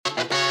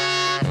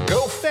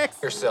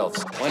fix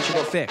yourselves. Why don't you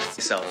go fix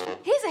Yourself.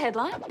 Here's a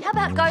headline. How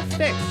about go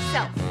fix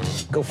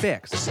yourself? Go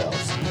fix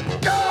Yourselves.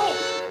 Go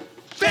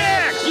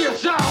fix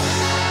yourself.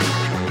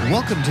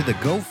 Welcome to the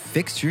Go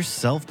Fix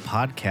Yourself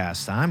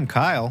podcast. I'm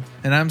Kyle,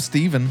 And I'm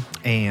Steven.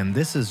 and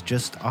this is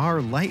just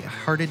our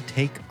lighthearted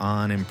take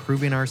on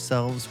improving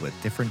ourselves with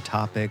different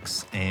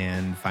topics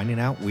and finding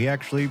out we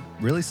actually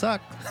really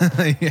suck.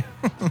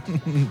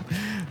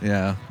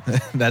 Yeah,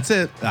 that's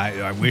it.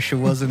 I wish it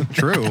wasn't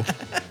true.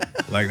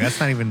 Like, that's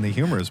not even the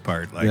humorous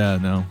part. Like, Yeah,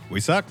 no.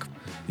 we suck.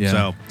 Yeah.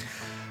 So,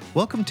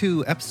 welcome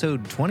to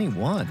episode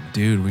 21.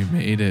 Dude, we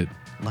made it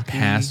Lucky-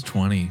 past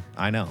 20.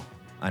 I know.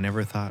 I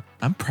never thought,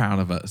 I'm proud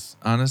of us.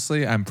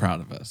 Honestly, I'm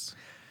proud of us.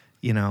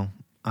 you know,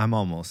 I'm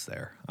almost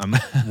there.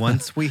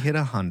 Once we hit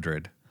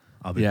 100,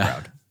 I'll be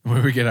proud.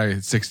 When we get our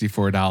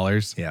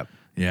 $64. Yep.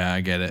 Yeah, I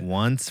get it.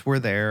 Once we're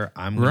there,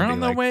 I'm We're gonna be on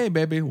the like, way,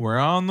 baby. We're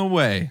on the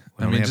way.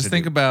 What I do we mean, have just to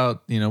think do?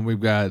 about, we've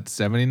got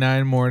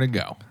 79 more to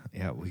go.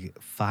 Yeah, we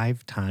get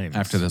 5 times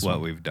After this what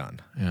one. we've done.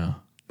 Yeah.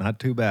 Not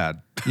too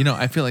bad.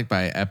 I feel like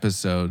by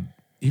episode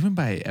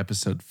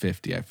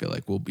 50, I feel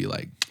like we'll be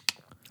like,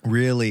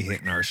 Really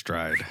hitting our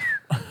stride.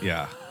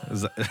 Yeah.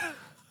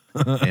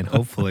 And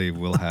hopefully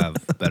we'll have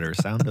better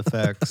sound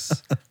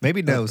effects.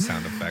 Maybe no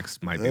sound effects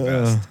might be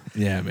best.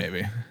 yeah,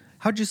 maybe.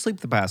 How'd you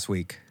sleep the past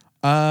week?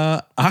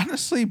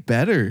 Honestly,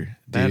 better.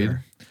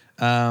 Better.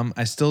 Dude.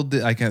 I still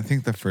did. I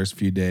think the first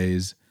few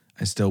days,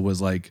 I still was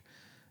like,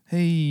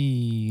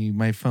 "Hey,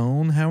 my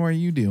phone, how are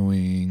you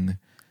doing?"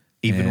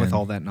 Even with And-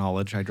 all that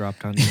knowledge I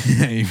dropped on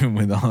you Even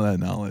with all that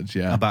knowledge,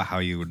 yeah, about how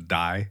you would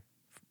die.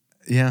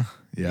 yeah.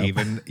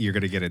 Even you're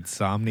going to get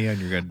insomnia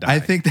and you're going to die. I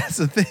think that's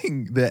the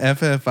thing. The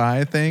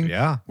FFI thing,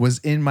 Yeah. was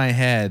in my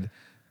head,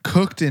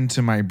 cooked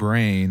into my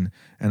brain,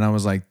 and I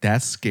was like,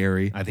 "That's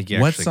scary." I think you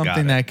What's actually got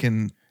something it. that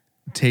can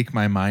take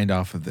my mind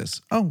off of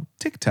this? Oh,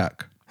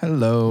 TikTok.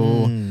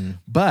 Hello.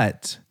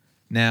 But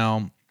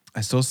now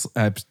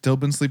I've still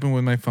been sleeping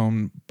with my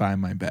phone by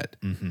my bed.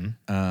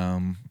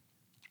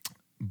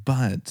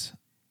 But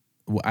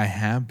I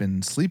have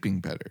been sleeping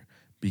better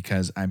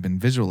because I've been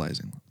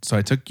visualizing. So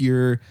I took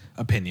your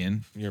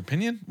opinion. Your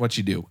opinion? What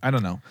you do? I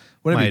don't know.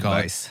 Whatever My you call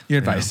advice. it. Your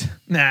advice.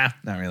 Nah,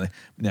 not really.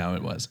 No,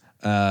 it was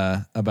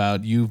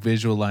about you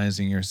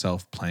visualizing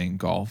yourself playing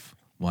golf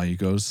while you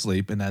go to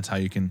sleep, and that's how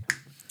you can.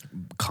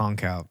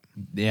 conk out.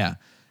 Yeah.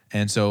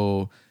 And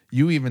so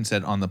you even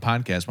said on the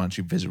podcast, why don't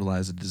you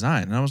visualize a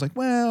design? And I was like,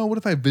 well, what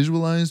if I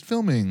visualized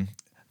filming?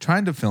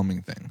 Trying to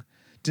filming thing.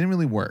 Didn't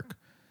really work.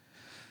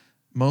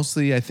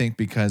 Mostly, I think,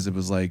 because it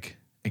was like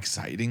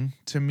exciting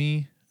to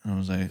me. I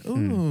was like,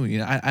 ooh,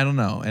 I don't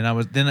know. And I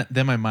was then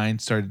my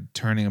mind started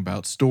turning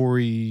about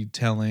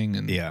storytelling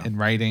and Yeah. and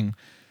writing.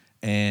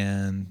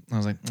 And I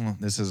was like,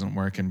 this isn't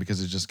working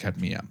because it just kept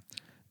me up.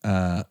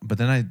 But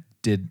then I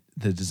did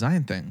the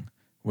design thing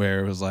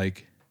where it was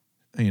like,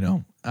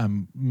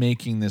 I'm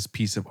making this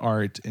piece of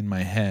art in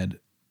my head,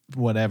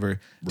 whatever.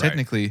 Right.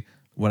 Technically,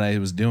 what I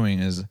was doing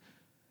is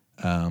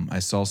I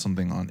saw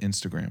something on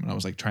Instagram and I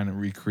was like trying to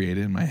recreate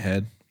it in my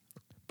head.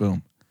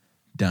 Boom,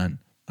 done.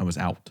 I was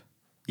out.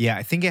 Yeah,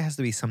 I think it has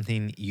to be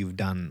something you've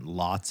done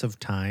lots of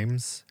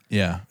times.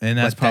 Yeah, and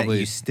that's but probably that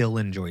you still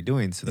enjoy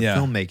doing. So the Yeah.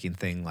 filmmaking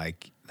thing,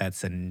 like,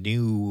 that's a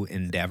new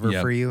endeavor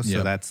Yep, for you. So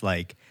yep. that's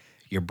like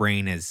your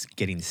brain is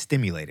getting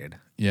stimulated.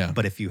 Yeah.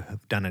 But if you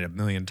have done it a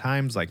million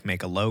times, like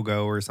make a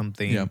logo or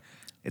something, Yep.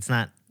 it's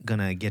not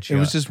gonna get you. it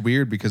was up. just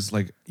weird because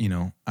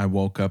I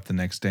woke up the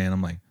next day and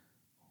I'm like,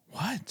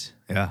 what?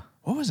 Yeah.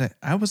 What was it?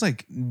 I was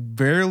like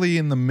barely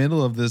in the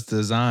middle of this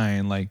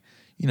design,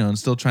 and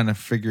still trying to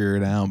figure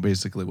it out,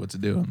 basically what to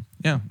do. And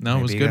yeah, no,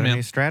 it was Maybe you good, got a man.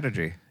 new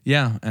strategy.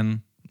 Yeah,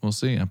 and we'll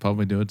see. I'll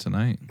probably do it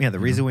tonight. Yeah, the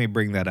reason we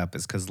bring that up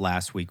is because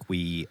last week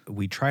we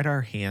tried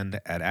our hand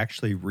at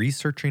actually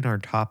researching our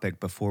topic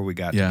before we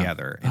got Yeah.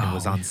 together, and it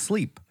was on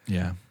sleep.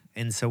 Yeah.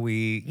 And so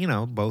we,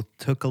 both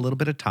took a little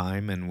bit of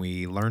time and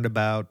we learned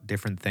about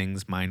different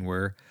things. Mine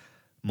were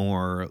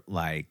more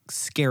like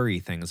scary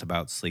things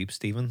about sleep.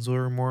 Steven's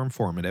were more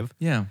informative.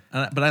 Yeah,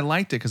 but I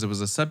liked it because it was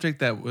a subject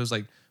that was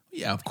like,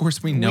 yeah, of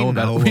course we know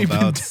about know it.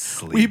 about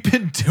sleep. We've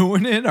been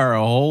doing it our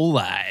whole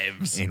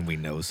lives. And we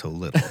know so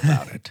little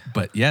about it.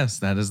 But yes,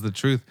 that is the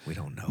truth. We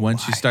don't know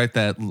Once you why. start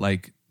that,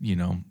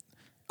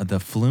 the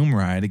flume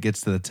ride, it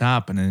gets to the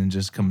top and then it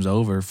just comes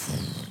over.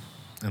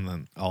 And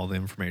then all the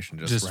information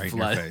just right in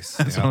your fly- face.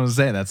 That's Yeah. what I'm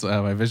saying. That's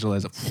how I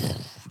visualize it.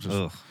 Just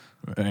Ugh.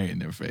 right in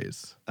their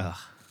face.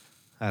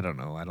 I don't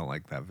know. I don't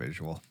like that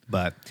visual.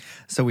 But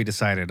so we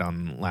decided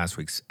on last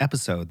week's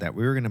episode that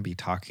we were going to be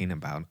talking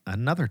about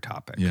another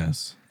topic.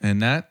 Yes.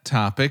 And that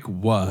topic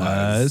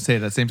was say it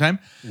at the same time.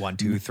 1,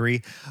 2,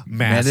 3.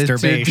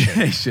 Masturbation.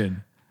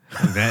 Meditation.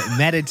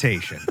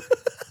 Meditation.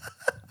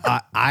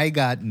 I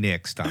got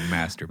nixed on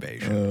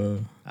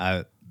masturbation.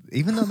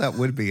 Even though that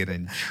would be an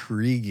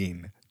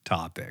intriguing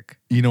topic.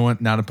 You know what?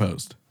 Not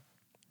opposed.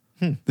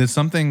 There's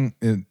something.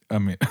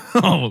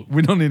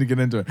 We don't need to get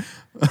into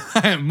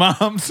it.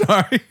 Mom,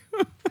 sorry.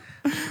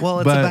 Well,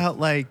 it's But- about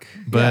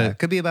but- it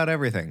could be about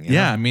everything. you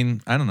Yeah, know? I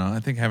mean, I don't know. I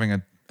think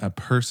having a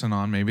person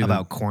on maybe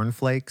About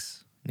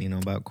cornflakes. You know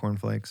about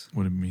cornflakes?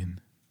 what do you mean?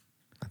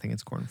 think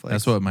it's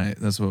cornflakes.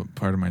 That's what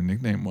part of my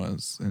nickname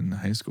was in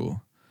high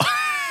school.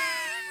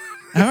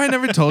 Have I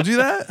never told you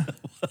that?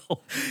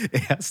 Well, it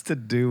has to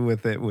do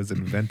with it was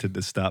invented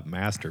to stop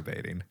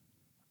masturbating.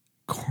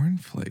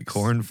 Cornflakes.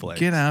 Cornflakes.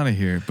 Get out of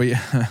here. But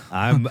yeah,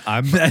 I'm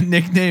that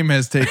nickname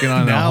has taken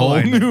on a Now whole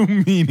I know.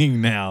 new meaning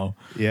now.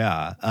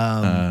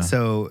 Yeah.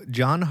 So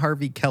John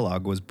Harvey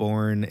Kellogg was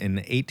born in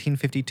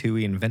 1852.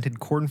 He invented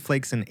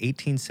cornflakes in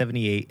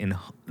 1878 in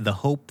the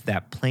hope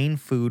that plain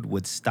food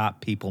would stop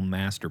people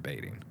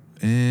masturbating.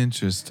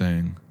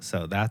 Interesting.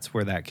 So that's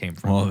where that came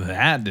from. Well,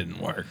 that didn't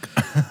work.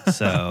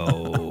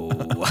 So,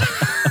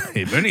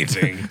 if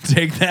anything,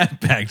 Take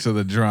that back to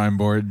the drawing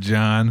board,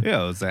 John.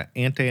 yeah, it was an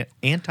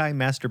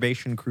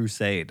anti-masturbation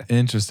crusade.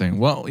 Interesting.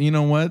 Well, you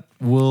know what?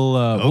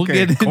 We'll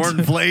get into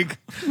cornflake.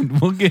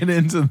 we'll get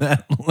into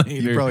that later.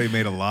 You probably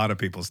made a lot of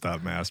people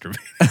stop masturbating.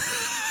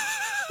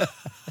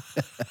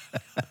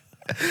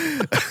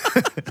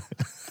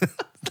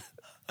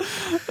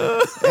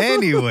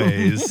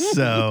 Anyways,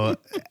 so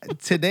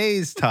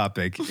today's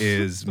topic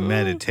is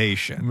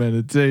meditation.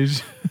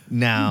 Meditation.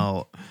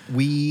 Now,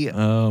 we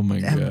Oh my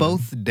have god.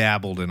 both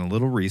dabbled in a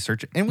little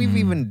research, and we've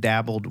even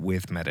dabbled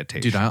with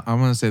meditation. Dude, I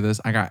want to say this.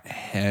 I got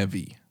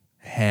heavy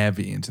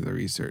into the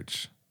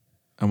research.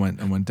 I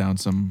went down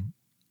some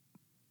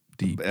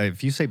deep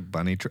If you say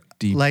bunny trail,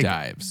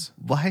 dives.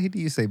 Why do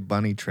you say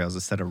bunny trails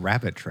instead of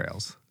rabbit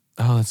trails?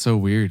 Oh, that's so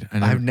weird.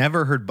 I've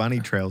never heard bunny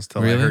trails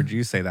till I Really? heard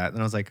you say that,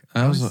 and I was like,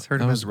 I always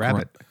heard of it as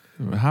rabbit.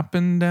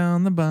 Hopping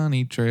down the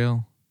bunny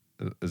trail.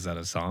 Is that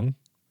a song?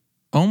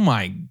 Oh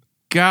my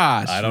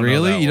gosh! I don't know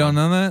really? that You don't one.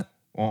 know that?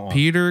 Uh-uh.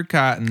 Peter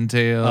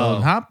Cottontail Oh.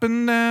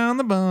 hopping down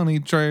the bunny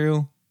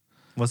trail.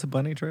 Was it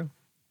bunny trail?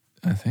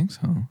 I think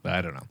so.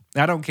 I don't know.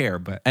 I don't care,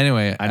 but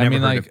Anyway, I I, never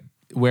mean, heard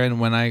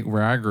like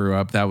where I grew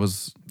up, that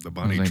was The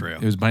bunny it was trail.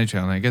 It was bunny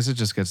trail, and I guess it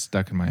just gets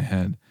stuck in my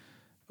head.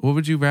 What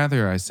would you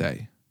rather I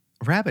say?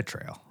 rabbit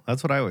trail.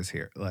 That's what I always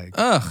hear. Like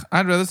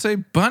I'd rather say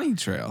bunny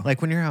trail.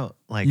 when you're out,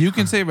 like You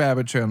can say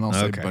rabbit trail, and I'll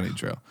say Okay. bunny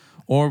trail,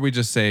 or we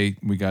just say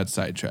we got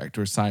sidetracked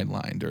or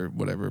sidelined or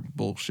whatever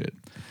bullshit.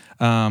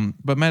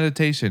 But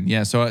meditation,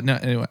 yeah. So no,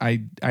 anyway,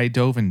 I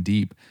dove in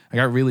deep. I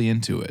got really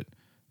into it,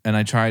 and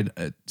I tried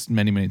it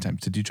many times.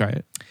 Did you try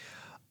it?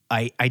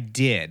 I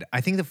did.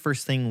 I think the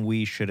first thing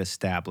we should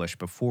establish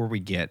before we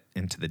get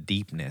into the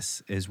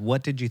deepness is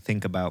what did you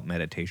think about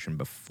meditation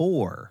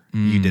before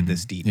you did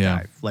this deep yeah.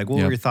 dive? Like, what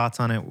Yep. were your thoughts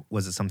on it?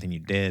 Was it something you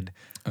did?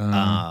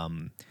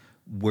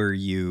 Were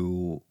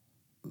you?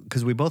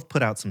 Because we both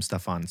put out some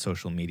stuff on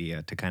social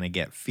media to kind of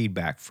get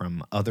feedback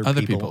from other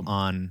people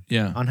on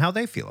how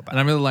they feel about And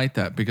I really liked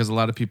that because a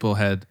lot of people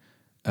had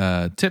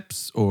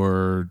tips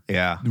or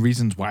Yeah.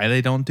 reasons why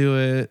they don't do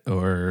it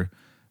or,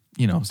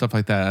 stuff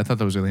like that. I thought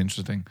that was really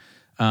interesting.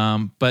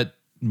 But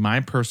my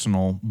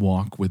personal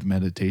walk with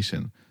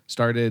meditation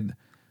started,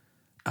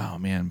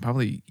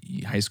 probably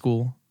high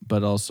school,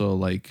 but also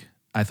like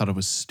I thought it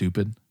was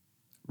stupid,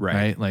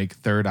 right? Like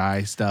third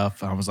eye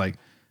stuff. I was like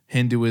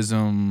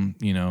Hinduism,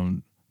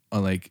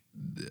 like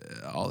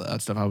all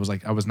that stuff. I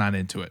was not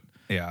into it.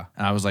 Yeah.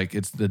 And I was like,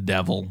 it's the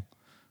devil.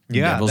 The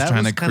Yeah, devil's that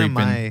trying was to kinda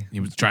creep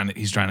in.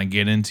 He's trying to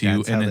get into you.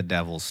 That's how And the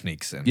devil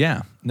sneaks in.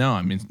 yeah, no,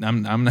 I mean,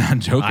 I'm not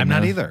joking. I'm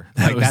not man. either.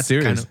 That Like was that's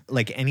serious. kind of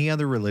like any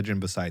other religion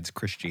besides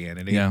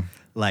Christianity. Yeah.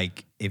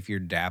 Like if you're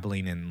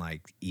dabbling in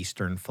like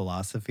Eastern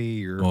philosophy,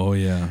 you're Oh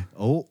yeah.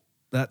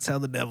 that's how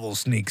the devil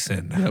sneaks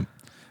in. Yep.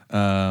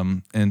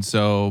 And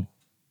so,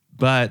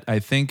 but I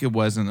think it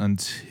wasn't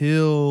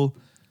until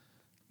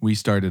we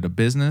started a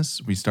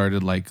business, we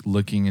started like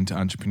looking into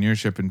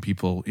entrepreneurship and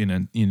people you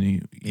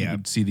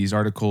would see these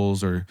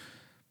articles or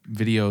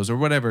videos or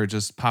whatever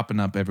just popping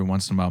up every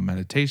once in a while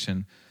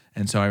meditation.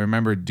 And so I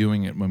remember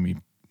doing it when we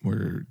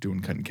were doing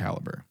Cut and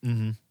Caliber.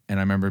 Mm-hmm. And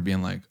I remember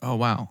being like, oh,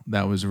 wow,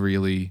 that was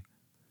really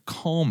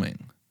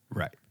calming.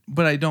 Right.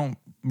 But I don't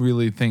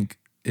really think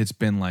it's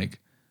been like,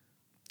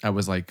 I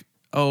was like,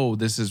 oh,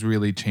 this is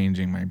really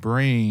changing my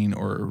brain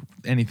or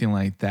anything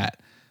like that.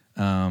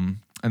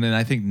 And then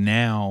I think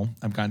now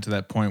I've gotten to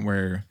that point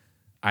where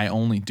I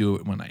only do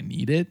it when I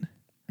need it.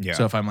 Yeah.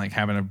 So if I'm like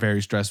having a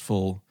very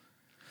stressful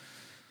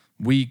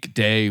week,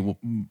 day,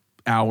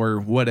 hour,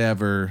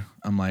 whatever,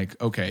 I'm like,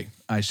 okay,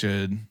 I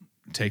should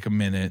take a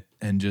minute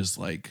and just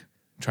like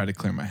try to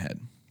clear my head.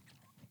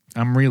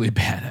 I'm really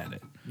bad at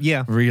it.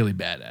 Yeah. Really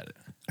bad at it.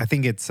 I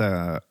think it's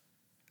I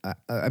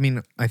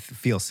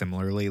feel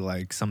similarly,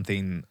 like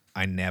something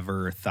I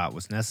never thought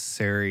was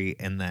necessary,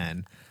 and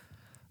then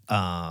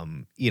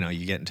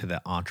you get into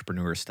the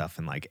entrepreneur stuff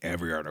and like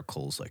every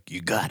article's like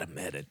you gotta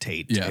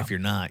meditate. Yeah. If you're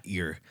not,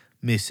 you're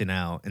missing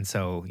out. And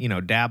so,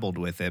 dabbled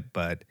with it,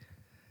 but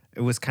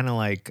it was kind of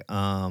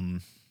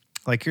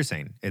like you're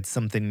saying, it's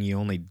something you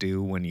only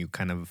do when you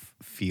kind of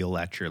feel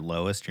at your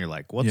lowest and you're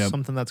like, what's Yep.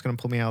 something that's gonna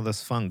pull me out of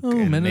this funk? Oh,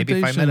 And maybe if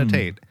I meditation.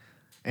 meditate.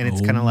 And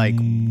it's kind of like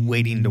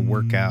waiting to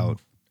work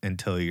out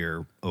until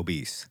you're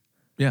obese.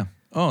 Yeah.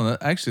 Oh,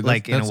 actually,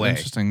 Like, in a that's way.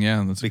 interesting.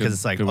 Yeah, that's a Because good,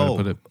 it's like, good way to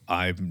put it.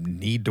 I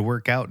need to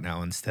work out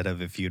now, instead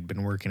of if you'd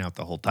been working out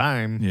the whole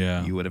time,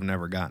 Yeah. you would have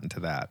never gotten to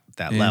that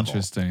level.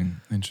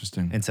 Interesting.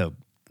 And so,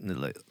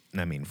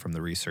 I mean, from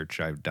the research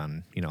I've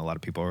done, you know, a lot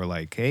of people are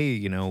like, hey,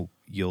 you know,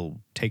 you'll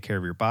take care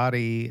of your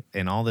body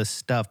and all this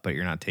stuff, but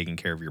you're not taking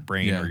care of your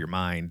brain Yeah. or your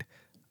mind,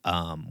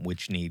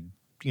 which need,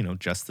 you know,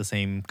 just the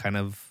same kind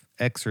of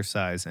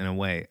exercise in a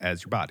way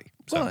as your body.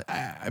 So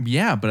Well,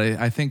 yeah, but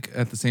I think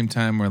at the same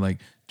time we're like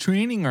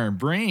training our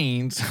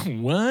brains.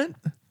 What?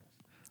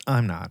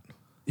 I'm not.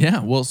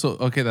 Yeah. Well, so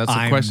okay, that's the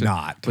I'm question.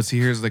 not. But see,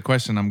 here's the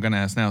question I'm gonna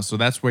ask now. So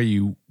that's where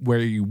you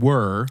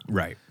were.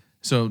 Right.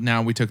 So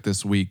now we took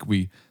this week.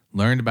 We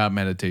learned about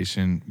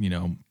meditation. You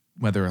know,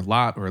 whether a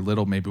lot or a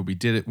little. Maybe we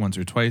did it once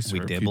or twice. We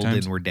or a few dibbled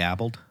times. and we're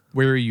dabbled.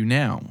 Where are you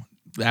now?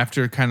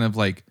 After kind of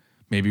like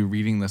maybe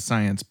reading the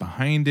science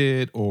behind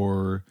it,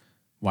 or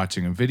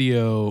watching a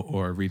video,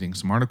 or reading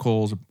some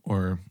articles,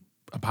 or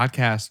a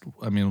podcast.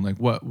 I mean, like,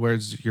 what?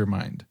 Where's your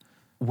mind?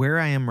 Where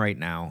I am right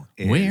now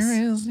is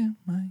Where is your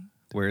mind?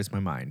 where is my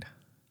mind?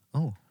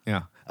 Oh,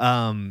 yeah.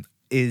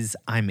 Is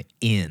I'm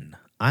in.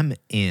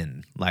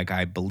 Like,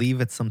 I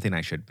believe it's something I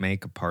should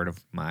make a part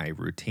of my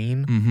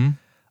routine.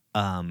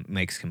 Mm-hmm.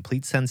 Makes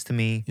complete sense to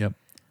me, Yep.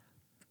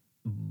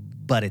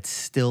 but it's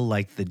still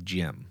like the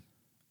gym.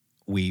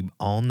 We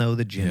all know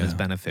the gym is Yeah.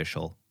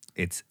 beneficial.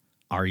 It's,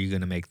 are you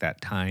going to make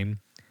that time?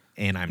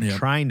 And I'm Yep.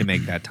 trying to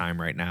make that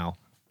time right now,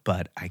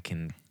 but I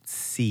can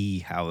see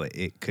how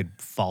it could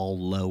fall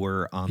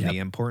lower on the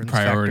importance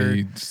factor.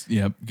 Priorities.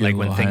 Yep. Get Like a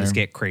when little things higher.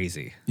 get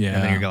crazy. Yeah.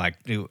 And then you're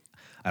like, dude,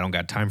 I don't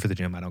got time for the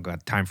gym. I don't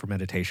got time for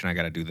meditation. I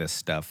got to do this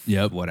stuff.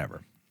 Yep.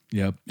 Whatever.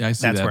 Yep. Yeah, I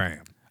see That's that. where I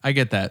am. I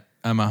get that.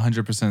 I'm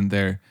 100%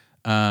 there.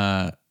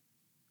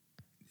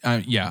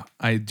 Yeah,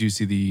 I do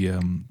see the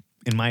In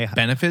my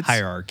benefits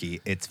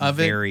hierarchy, it's of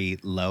it. very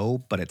low,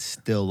 but it's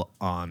still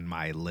on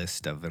my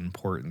list of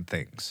important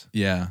things.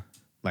 yeah.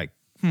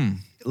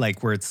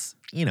 Like where it's,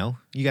 you know,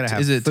 you got to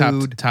have Is it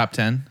food. top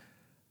 10?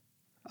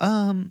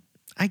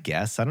 I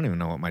guess. I don't even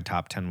know what my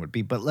top 10 would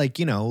be, but like,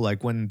 you know,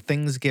 like when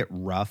things get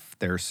rough,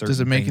 there are certain Does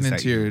it make it things into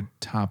that your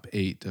top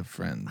 8 of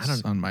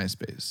friends on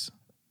MySpace?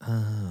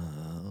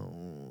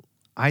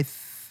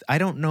 I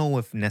don't know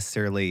if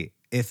necessarily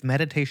if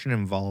meditation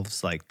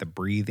involves like the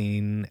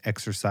breathing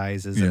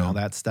exercises and Yeah. all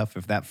that stuff,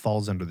 if that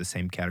falls under the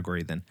same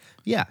category, then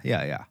yeah.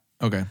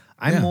 Okay.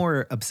 I'm Yeah.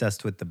 more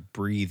obsessed with the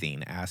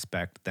breathing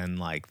aspect than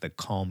like the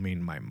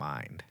calming my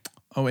mind.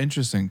 Oh,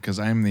 interesting, because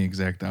I'm the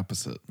exact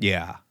opposite.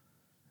 Yeah.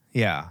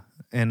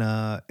 And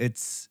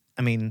it's,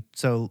 I mean,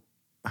 so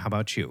how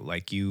about you?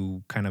 Like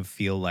you kind of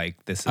feel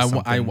like this is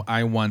something.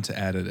 I want to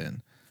add it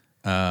in.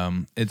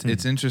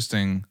 It's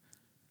interesting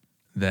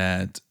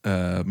that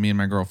me and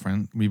my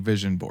girlfriend, we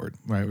vision board,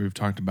 right? We've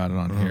talked about it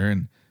on here,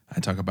 and I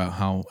talk about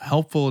how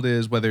helpful it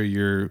is, whether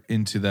you're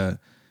into it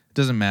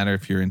doesn't matter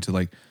if you're into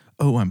like,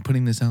 oh, I'm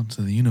putting this out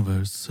into the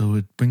universe, so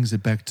it brings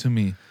it back to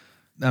me.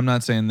 I'm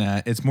not saying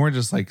that. It's more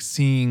just like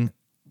seeing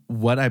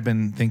what I've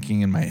been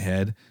thinking in my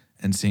head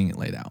and seeing it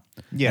laid out.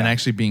 Yeah. And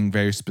actually being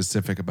very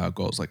specific about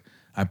goals. Like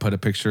I put a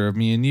picture of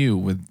me and you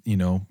with, you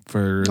know,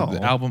 for Aw.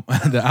 the album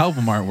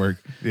artwork.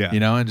 Yeah. You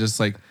know, and just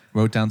like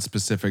wrote down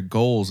specific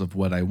goals of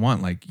what I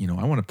want. Like, you know,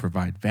 I want to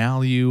provide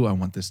value. I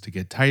want this to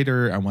get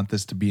tighter. I want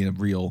this to be a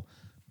real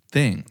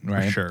thing,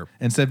 right? Sure.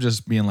 Instead of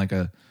just being like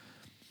a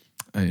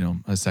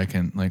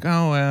second, like,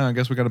 oh, well, I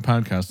guess we got a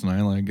podcast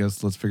tonight. Like, I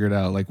guess let's figure it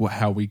out. Like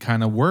how we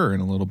kind of were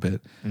in a little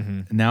bit.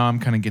 Now I'm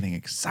kind of getting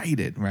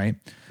excited, right?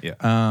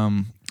 Yeah.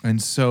 And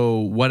so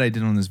what I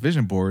did on this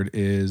vision board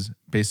is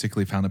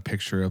basically found a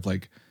picture of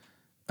like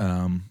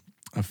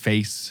a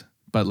face,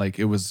 but like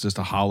it was just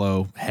a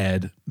hollow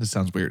head. This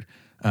sounds weird,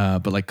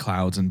 but like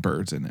clouds and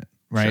birds in it,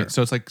 right? Sure.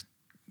 So it's like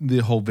the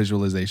whole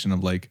visualization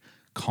of like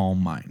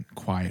calm mind,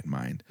 quiet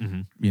mind,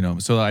 you know.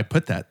 So I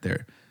put that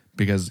there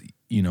because,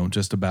 you know,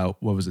 just about,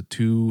 what was it,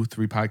 2-3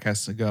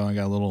 podcasts ago, I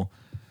got a little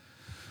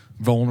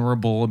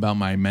vulnerable about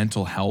my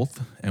mental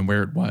health and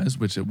where it was,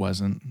 which it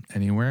wasn't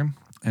anywhere.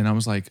 And I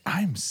was like,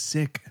 I'm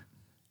sick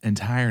and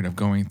tired of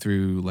going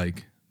through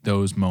like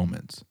those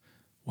moments.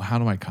 Well, how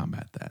do I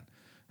combat that?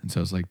 And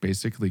so it's like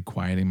basically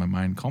quieting my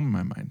mind, calming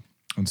my mind.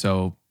 And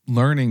so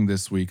learning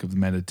this week of the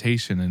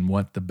meditation and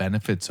what the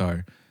benefits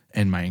are,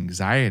 and my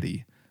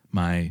anxiety,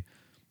 my,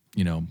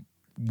 you know,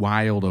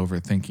 wild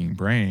overthinking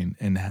brain,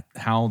 and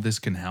how this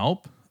can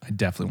help, I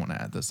definitely want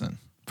to add this in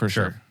for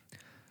sure.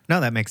 No,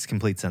 that makes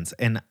complete sense.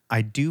 And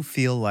I do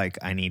feel like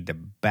I need to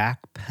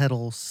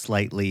backpedal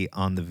slightly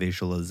on the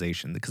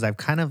visualization because I've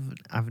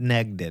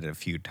negged it a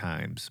few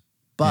times.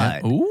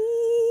 But Yeah. Ooh.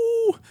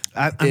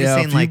 I'm just Yeah,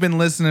 saying, if like, you've been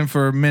listening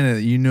for a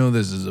minute, you know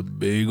this is a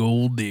big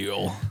old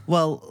deal.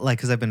 well, like,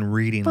 because I've been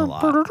reading a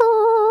lot.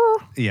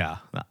 Yeah.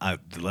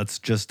 Let's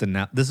just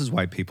announce. This is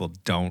why people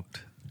don't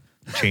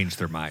change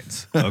their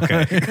minds.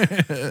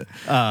 Okay.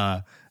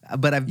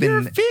 But I've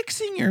been. You're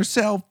fixing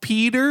yourself,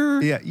 Peter.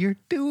 Yeah, you're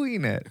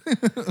doing it.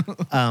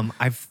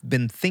 I've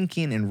been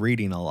thinking and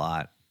reading a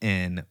lot,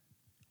 and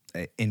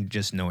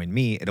just knowing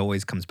me, it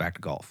always comes back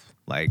to golf.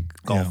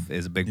 Like golf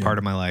is a big part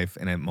of my life,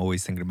 and I'm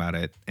always thinking about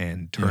it,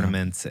 and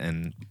tournaments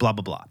and blah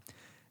blah blah.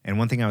 And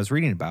one thing I was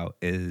reading about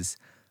is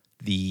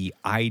the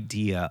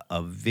idea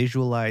of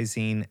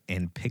visualizing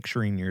and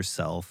picturing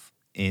yourself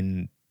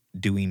in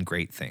doing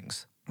great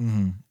things.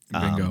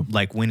 Bingo.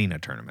 like winning a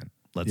tournament.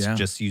 Let's Yeah.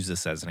 just use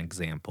this as an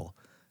example.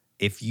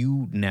 If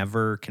you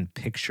never can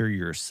picture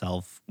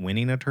yourself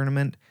winning a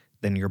tournament,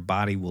 then your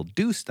body will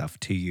do stuff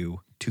to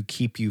you to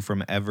keep you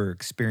from ever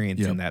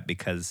experiencing Yep. that,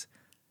 because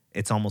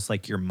it's almost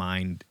like your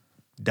mind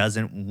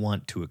doesn't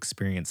want to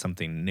experience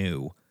something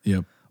new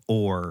Yep.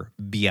 or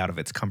be out of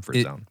its comfort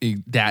zone.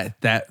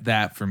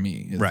 That for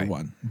me is Right. the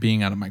one,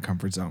 being out of my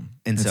comfort zone.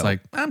 And it's so- like,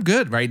 I'm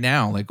good right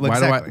now. Like, Well,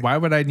 exactly. why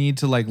would I need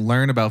to like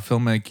learn about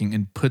filmmaking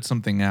and put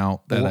something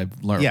out that Well,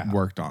 I've learned, yeah.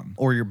 worked on?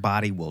 Or your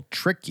body will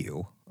trick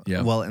you.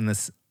 Yeah. Well, in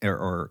this,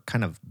 or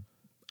kind of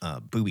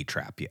booby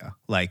trap you.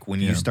 Like when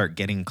you Yeah. start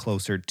getting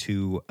closer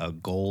to a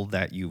goal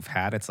that you've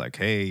had, it's like,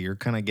 hey, you're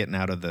kind of getting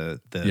out of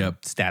the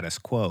Yep. status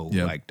quo.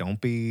 Yep. Like,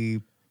 don't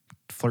be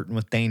flirting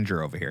with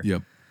danger over here.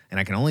 Yep. And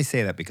I can only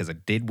say that because I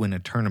did win a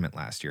tournament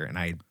last year, and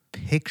I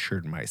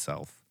pictured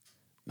myself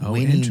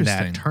winning interesting.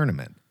 that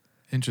tournament.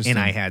 Interesting. And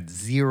I had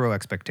zero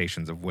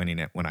expectations of winning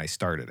it when I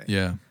started it.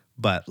 yeah.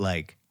 But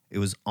like, it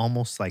was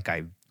almost like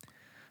I'm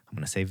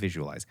going to say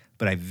visualize,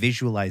 but I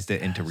visualized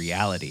it into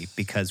reality,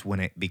 because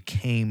when it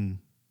became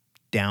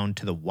down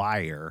to the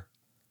wire,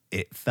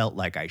 it felt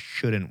like I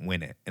shouldn't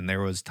win it. And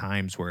there was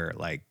times where it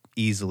like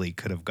easily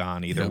could have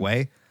gone either Yep.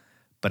 way,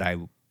 but I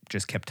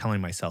just kept telling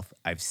myself,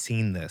 I've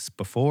seen this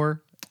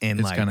before. And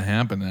It's like, gonna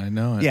happen. I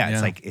know it. yeah,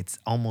 it's like, it's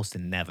almost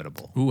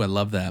inevitable. Ooh, I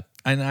love that.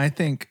 And I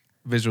think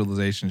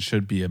visualization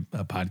should be a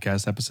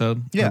podcast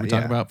episode Yeah, that we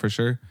talk yeah. about for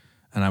sure.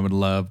 And I would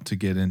love to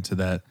get into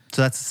that.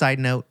 So that's a side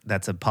note.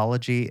 That's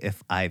apology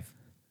if I've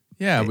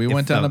Yeah, we if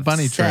went down a I've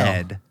bunny trail.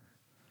 said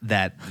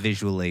that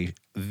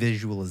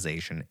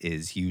visualization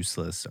is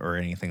useless or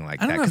anything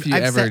like I that. don't know if 'Cause you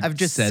ever I've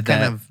just said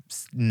kind that. of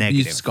You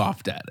negative.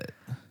 scoffed at it.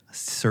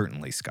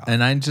 Certainly scoffed.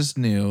 And I just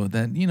knew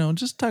that,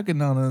 just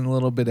tugging on it a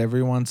little bit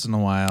every once in a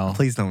while.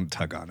 Please don't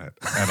tug on it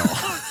at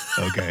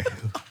all. Okay.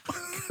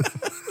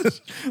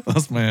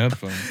 Lost my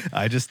headphones.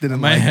 I just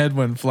didn't My like. head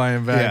went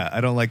flying back. Yeah,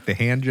 I don't like the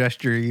hand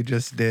gesture you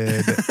just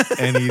did.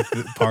 Any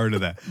part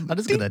of that. I'm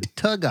just gonna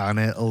tug on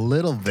it a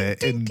little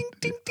bit, and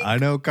I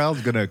know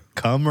Kyle's gonna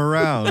come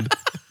around.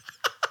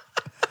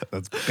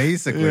 That's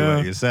basically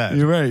what you said.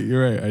 You're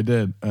right. I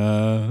did.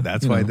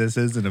 That's why this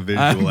isn't a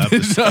visual I'm, I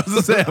was episode.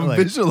 gonna say, I'm Like,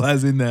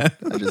 visualizing that.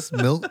 I'm just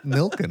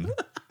milking.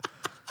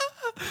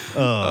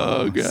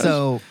 Oh, gosh.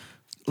 So,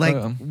 like,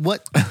 Uh-oh.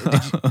 what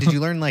did you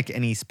learn? Like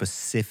any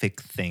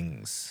specific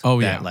things? Oh,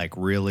 that yeah. like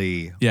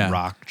really Yeah.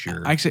 rocked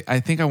your. Actually, I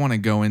think I want to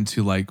go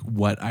into like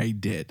what I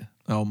did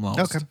almost.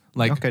 Okay.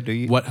 Like Okay, do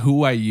you-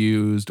 who I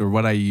used or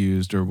what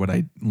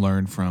I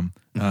learned from.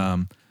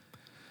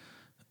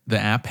 The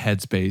app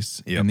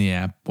Headspace Yep. and the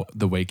app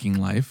The Waking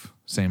Life,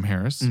 Sam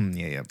Harris.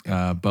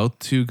 Yeah. Both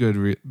two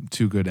good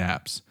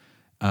apps.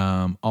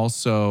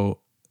 Also,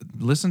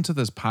 listen to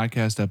this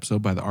podcast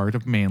episode by The Art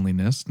of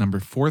Manliness, number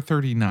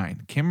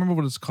 439. Can't remember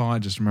what it's called. I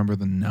just remember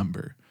the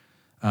number.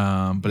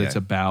 But it's Yeah.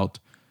 about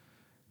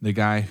the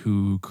guy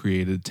who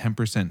created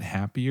 10%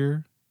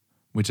 Happier,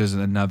 which is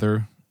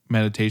another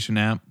meditation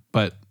app,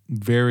 but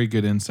very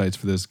good insights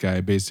for this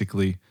guy.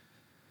 Basically,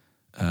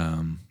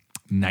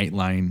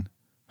 Nightline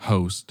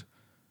host,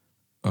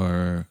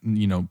 or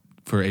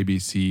for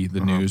ABC, the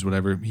news,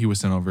 whatever. He was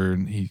sent over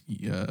and he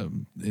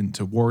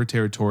into war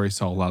territory,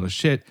 saw a lot of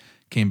shit,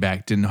 came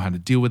back, didn't know how to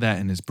deal with that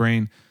in his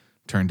brain,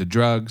 turned to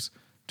drugs,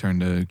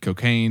 turned to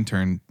cocaine,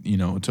 turned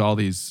to all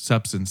these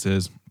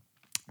substances.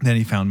 Then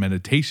he found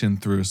meditation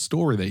through a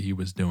story that he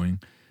was doing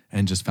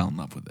and just fell in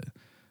love with it.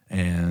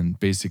 And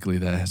basically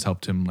that has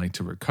helped him like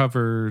to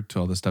recover, to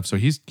all this stuff. So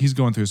he's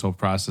going through his whole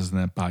process in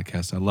that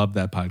podcast. I love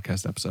that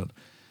podcast episode.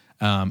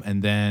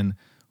 And then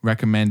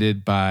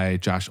recommended by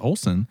Josh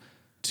Olson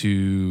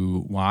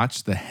to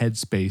watch the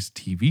Headspace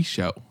TV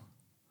show,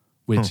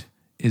 which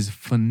is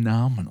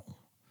phenomenal.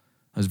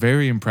 I was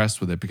very impressed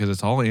with it because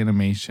it's all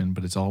animation,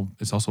 but it's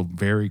also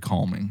very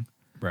calming.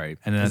 Right.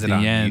 And then is at it the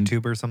on end-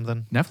 YouTube or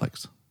something?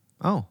 Netflix.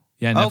 Oh.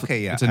 Yeah. Netflix.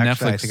 Okay. Yeah. It's a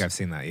Actually, Netflix. I think I've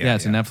seen that. Yeah.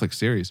 It's a Netflix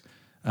series.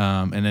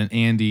 And then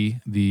Andy,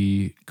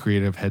 the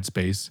creator of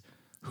Headspace,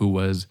 who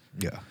was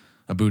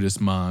a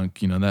Buddhist monk,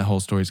 that whole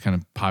story is kind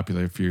of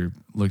popular if you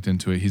looked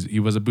into it. He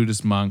was a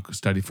Buddhist monk,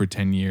 studied for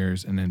 10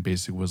 years, and then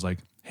basically was like,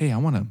 hey, I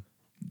want to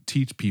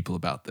teach people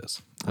about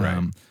this.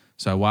 Right.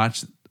 So I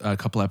watched a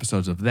couple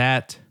episodes of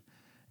that.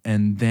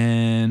 And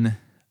then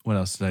what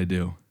else did I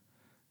do?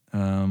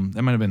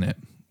 That might have been it.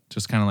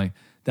 Just kind of like,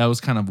 that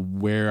was kind of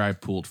where I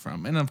pulled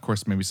from. And of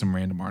course, maybe some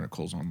random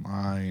articles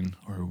online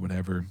or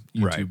whatever,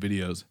 YouTube Right.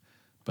 videos.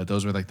 But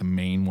those were like the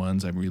main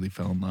ones I really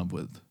fell in love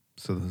with.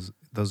 So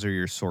those are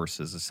your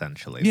sources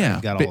essentially. Yeah.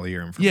 You got but- all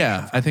your information.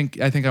 Yeah. I think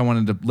I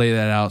wanted to lay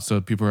that out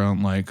so people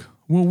aren't like,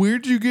 well,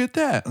 where'd you get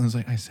that? And I was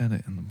like, I said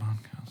it in the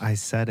podcast. I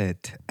said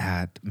it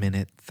at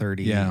minute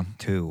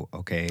 32.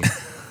 Okay.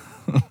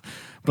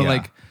 But Yeah.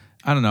 like,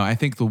 I don't know. I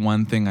think the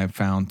one thing I've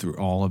found through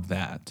all of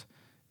that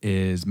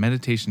is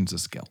meditation's a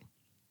skill.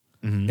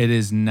 Mm-hmm. It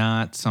is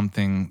not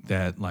something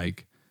that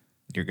like,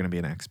 You're going to be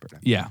an expert.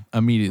 yeah,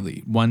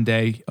 immediately. One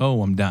day,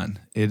 I'm done.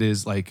 It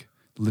is like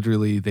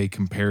literally they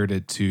compared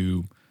it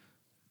to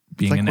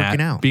being like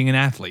working out. being an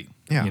athlete.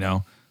 Yeah.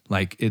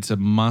 Like it's a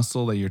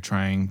muscle that you're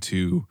trying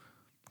to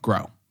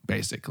grow,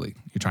 basically.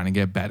 You're trying to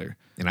get better.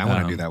 And I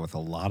want to do that with a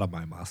lot of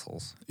my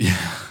muscles. Yeah,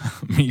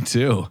 me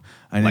too.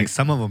 Like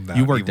some of them.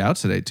 You worked out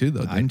today too,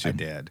 though, didn't you? I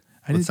did.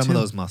 I But did some too. of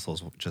those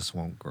muscles just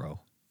won't grow.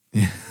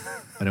 Yeah.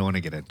 I don't want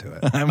to get into it.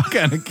 I'm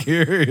kind of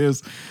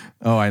curious.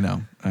 Oh, I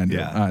know. I do.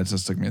 Yeah. It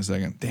just took me a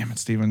second. Damn it,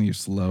 Steven, you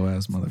slow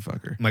ass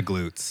motherfucker. My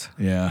glutes.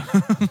 Yeah.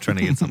 I'm trying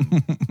to get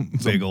some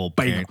big old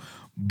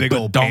big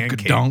old Donk,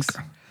 pancakes.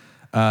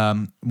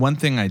 One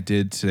thing I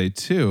did today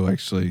too,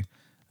 actually,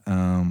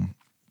 I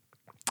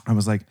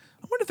was like,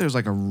 I wonder if there's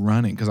like a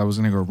running, because I was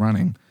going to go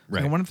running.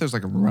 Right. I wonder if there's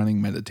like a running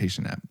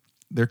meditation app.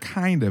 There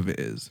kind of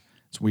is.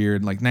 It's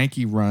weird. Like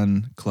Nike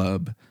Run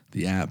Club,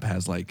 the app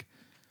has like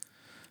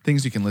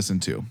things you can listen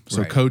to.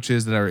 So Right.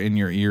 coaches that are in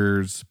your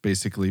ears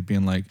basically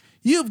being like,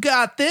 you've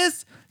got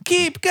this,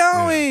 keep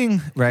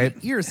going. Right?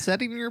 You're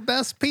setting your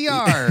best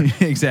PR.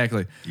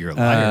 Exactly. You're a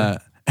liar.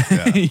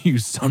 You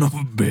son of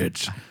a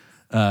bitch.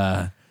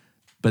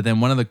 But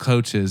then one of the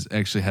coaches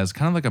actually has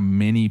kind of like a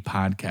mini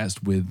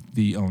podcast with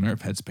the owner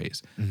of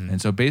Headspace.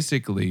 And so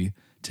basically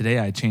today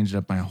I changed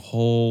up my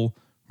whole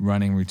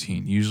running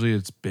routine. Usually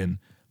it's been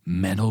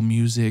metal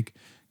music,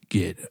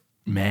 get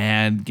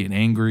mad, get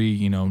angry,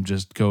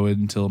 just go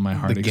until my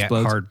heart The Get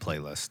explodes. Hard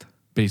playlist.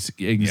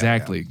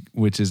 Exactly,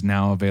 which is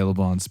now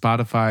available on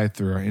Spotify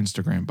through our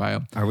Instagram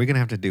bio. Are we gonna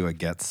have to do a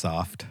Get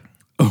Soft?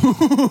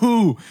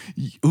 Ooh,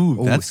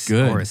 that's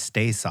good. Or a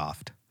Stay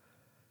Soft.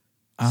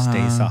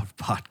 Stay Soft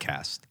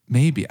podcast.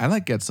 Maybe. I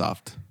like Get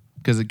Soft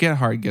because it Get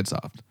Hard, Get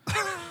Soft.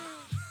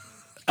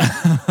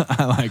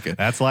 I like it.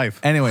 That's life.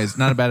 Anyways,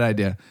 not a bad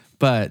idea.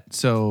 But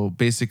so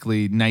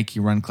basically, Nike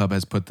Run Club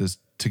has put this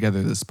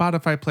together, the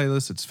Spotify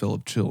playlist. It's full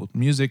of chill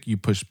music. You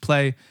push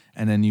play,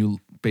 and then you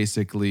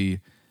basically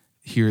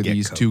hear Get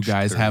these two coached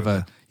guys have through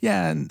a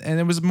and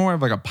it was more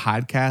of like a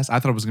podcast. I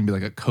thought it was gonna be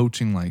like a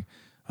coaching, like,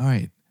 all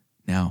right,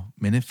 now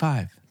minute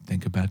 5,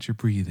 think about your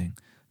breathing,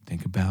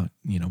 think about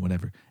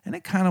whatever. And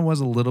it kind of was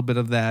a little bit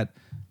of that,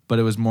 but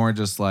it was more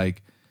just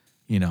like,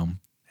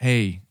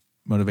 hey,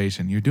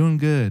 motivation, you're doing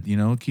good,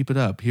 keep it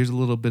up. Here's a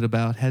little bit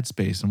about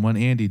Headspace and what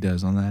Andy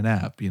does on that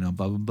app, blah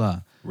blah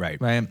blah.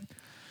 Right.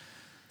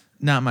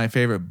 Not my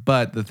favorite,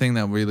 but the thing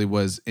that really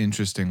was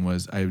interesting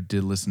was I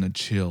did listen to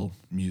chill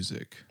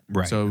music.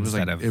 Right, So it was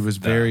instead like of it was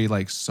the- very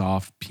like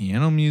soft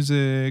piano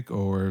music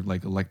or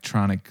like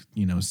electronic,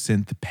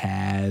 synth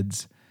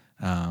pads.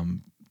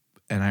 And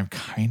I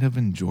kind of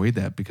enjoyed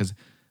that because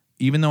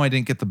even though I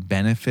didn't get the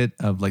benefit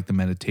of like the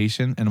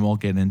meditation, and we'll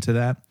get into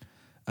that,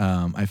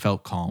 I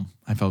felt calm.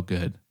 I felt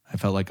good. I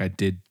felt like I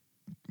did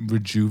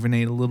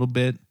rejuvenate a little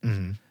bit,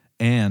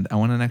 and I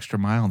went an extra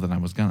mile than I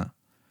was gonna.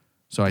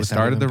 So I Without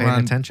started the even paying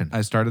run. attention.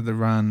 I started the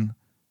run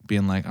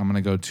being like, I'm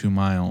gonna go 2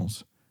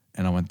 miles,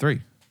 and I went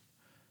 3,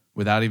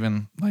 without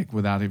even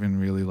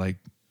really like,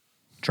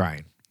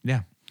 Trying.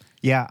 yeah,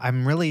 Yeah,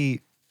 I'm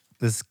really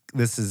this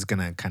is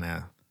gonna kind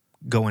of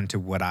go into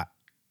what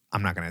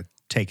I'm not gonna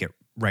take it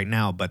right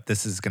now, but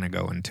this is gonna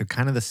go into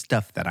kind of the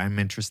stuff that I'm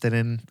interested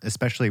in,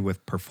 especially with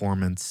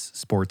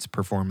sports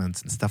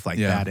performance and stuff like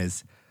Yeah. that,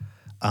 is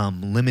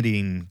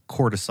limiting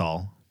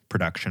cortisol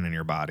production in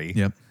your body.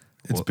 yep.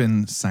 It's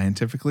been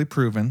scientifically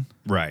proven.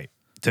 Right.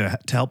 To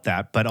help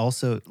that, but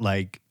also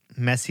like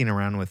messing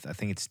around with, I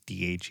think it's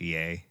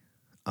DHEA.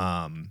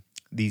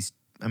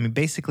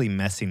 Basically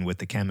messing with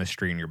the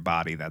chemistry in your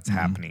body that's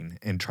happening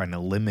and trying to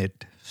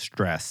limit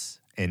stress,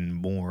 and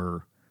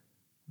more.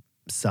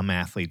 Some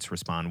athletes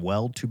respond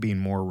well to being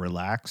more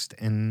relaxed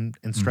in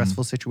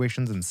stressful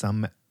situations, and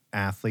some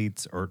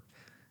athletes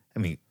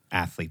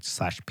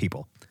 /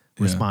 people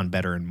respond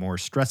better in more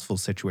stressful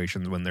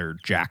situations when they're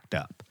jacked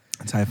up.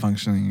 It's high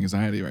functioning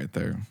anxiety right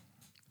there.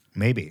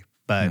 Maybe,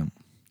 but Yeah.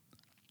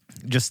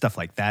 just stuff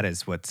like that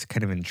is what's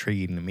kind of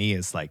intriguing to me,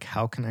 is like,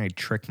 how can I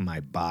trick my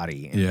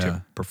body into Yeah.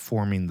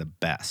 performing the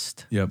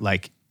best? Yep.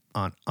 Like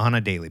on a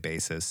daily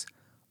basis,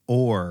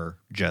 or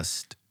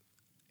just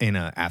in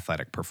an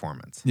athletic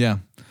performance. Yeah.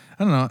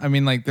 I don't know. I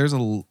mean, like, there's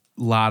a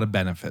lot of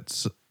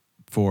benefits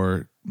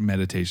for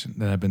meditation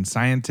that have been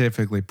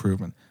scientifically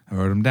proven. I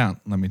wrote them down.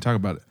 Let me talk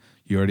about it.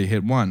 You already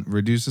hit one.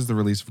 Reduces the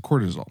release of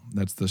cortisol.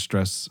 That's the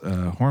stress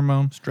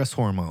hormone. Stress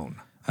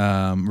hormone.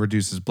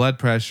 Reduces blood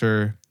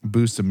pressure.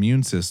 Boosts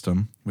immune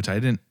system, which I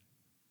didn't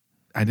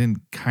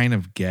kind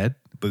of get.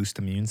 Boost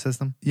immune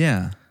system.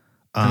 Yeah.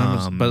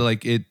 But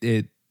like it,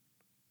 I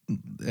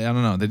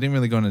don't know. They didn't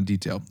really go into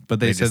detail, but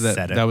they They said just that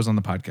said it. that was on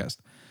the podcast.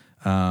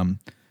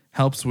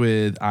 Helps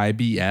with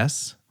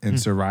IBS and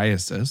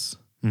psoriasis,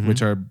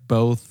 which are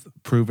both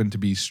proven to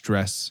be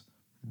stress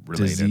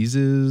Related.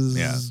 diseases.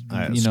 Yeah.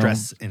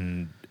 Stress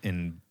in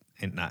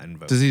not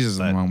invoke. Disease is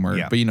the wrong word,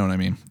 yeah. but you know what I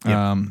mean.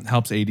 Yeah.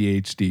 Helps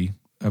ADHD,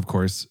 of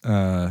course.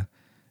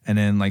 And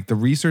then like the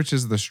research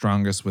is the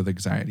strongest with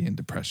anxiety and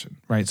depression,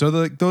 right? So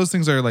those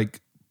things are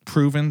like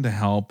proven to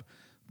help,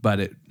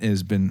 but it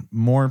has been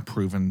more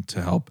proven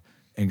to help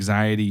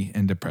anxiety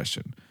and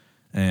depression.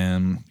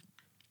 And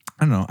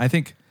I don't know. I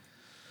think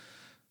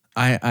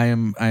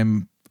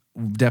I'm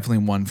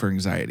definitely one for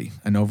anxiety.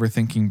 An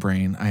overthinking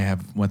brain. I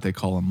have what they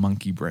call a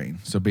monkey brain.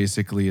 So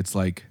basically it's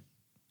like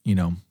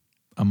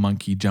a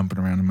monkey jumping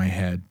around in my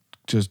head,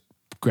 just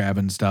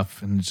grabbing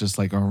stuff, and it's just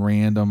like a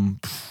random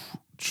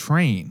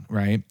train,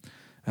 right?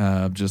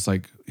 Just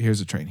like,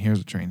 here's a train, here's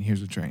a train,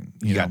 here's a train.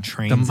 You got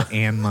trains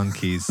and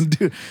monkeys.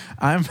 Dude,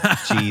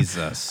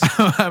 Jesus.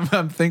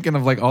 I'm thinking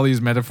of like all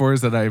these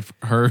metaphors that I've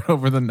heard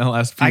over the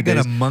last few I days.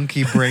 got a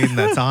monkey brain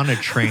that's on a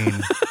train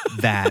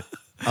that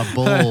a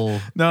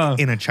bull No.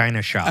 in a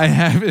china shop. I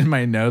have in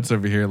my notes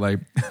over here like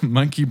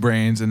monkey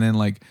brains, and then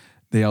like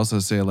they also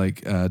say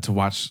like to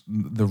watch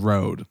the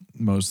road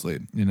mostly,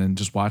 and then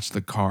just watch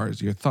the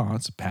cars, your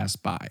thoughts pass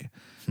by.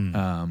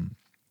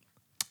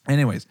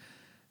 Anyways,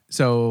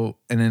 so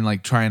and then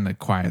like trying to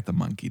quiet the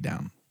monkey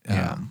down.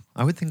 Yeah.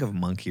 I would think of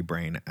monkey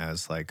brain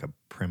as like a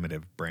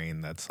primitive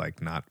brain that's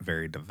like not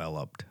very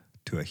developed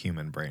to a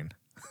human brain.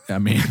 I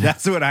mean,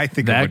 That's what I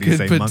think That of when you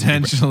could say monkey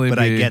brain. potentially But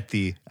I be get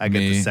the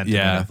me, sentiment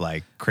yeah. of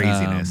like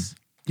craziness.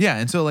 Yeah,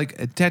 and so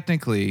like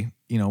technically,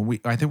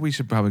 I think we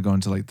should probably go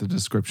into like the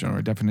description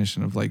or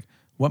definition of like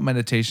what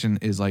meditation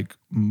is, like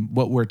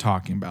what we're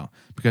talking about,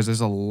 because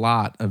there's a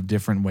lot of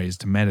different ways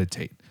to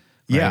meditate.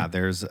 Right? Yeah,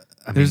 there's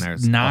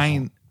There's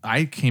 9.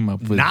 I came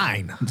up with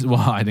 9. Well,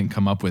 I didn't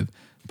come up with,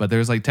 but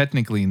there's like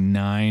technically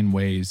 9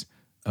 ways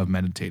of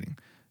meditating: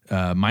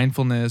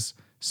 mindfulness,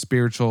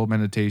 spiritual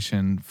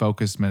meditation,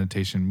 focused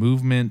meditation,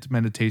 movement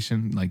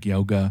meditation like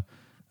yoga,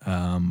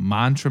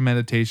 mantra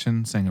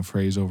meditation, saying a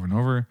phrase over and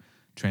over,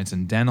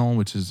 transcendental,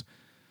 which is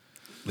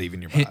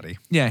leaving your body.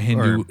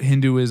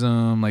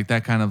 Hinduism, like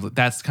that kind of.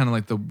 That's kind of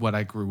like what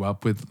I grew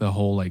up with. The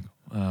whole like,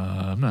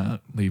 I'm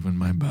not leaving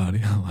my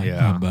body. I like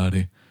my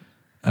body.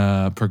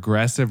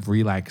 Progressive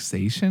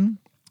relaxation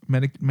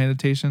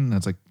meditation.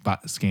 That's like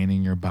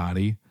scanning your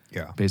body.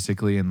 Yeah.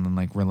 Basically, and then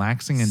like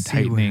relaxing and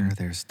See tightening. where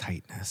there's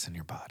tightness in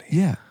your body.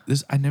 Yeah,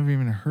 I never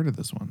even heard of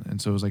this one, and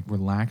so it was like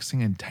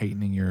relaxing and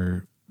tightening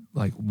your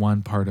like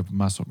one part of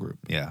muscle group.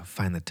 Yeah.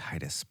 Find the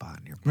tightest spot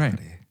in your Right.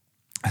 body.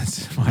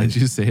 Why did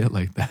you say it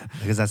like that?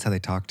 Because that's how they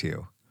talk to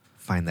you.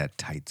 Find that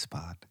tight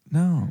spot.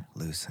 No.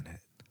 Loosen it.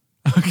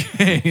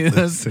 Okay,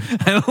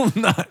 I don't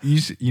not.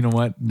 You know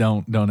what?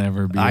 Don't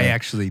ever be. I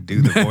actually do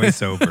the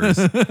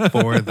voiceovers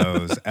for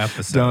those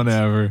episodes. Don't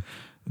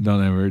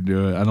ever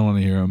do it. I don't want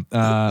to hear them.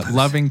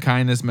 Loving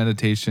kindness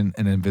meditation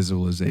and then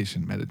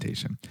visualization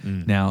meditation.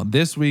 Now,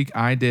 this week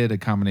I did a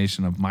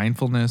combination of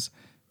mindfulness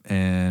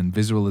and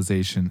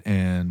visualization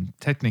and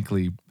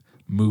technically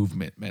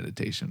movement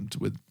meditation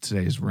with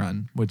today's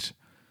run, which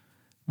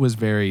was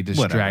very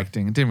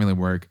distracting. It didn't really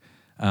work.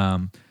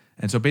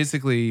 And so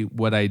basically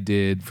what I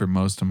did for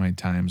most of my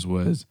times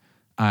was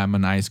I'm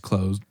an eyes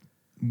closed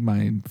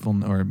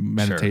mindful or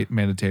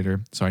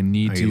meditator. So I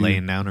need Are to. you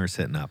laying down or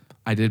sitting up?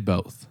 I did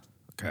both.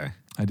 Okay.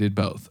 I did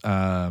both.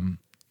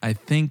 I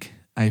think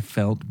I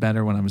felt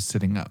better when I was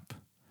sitting up.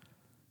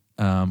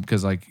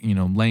 Because like,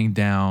 laying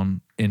down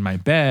in my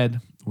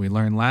bed, we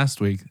learned last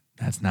week,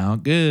 that's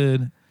not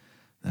good.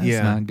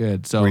 That's not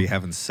good. So were you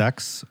having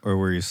sex or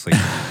were you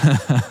sleeping?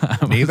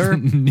 Neither?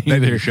 Then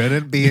Neither. you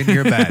shouldn't be in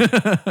your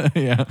bed.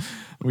 Yeah,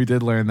 we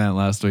did learn that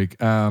last week.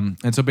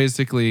 And so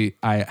basically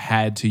I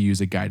had to use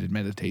a guided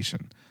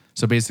meditation.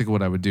 So basically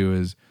what I would do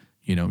is,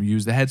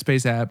 use the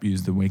Headspace app,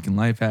 use the Waking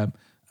Life app,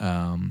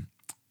 or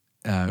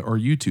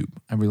YouTube.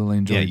 I really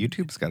enjoy Yeah,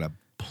 YouTube's got a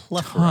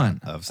plethora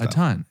of stuff. A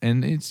ton.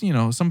 And it's,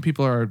 some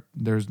people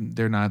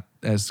they're not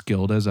as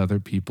skilled as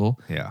other people.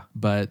 Yeah.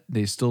 But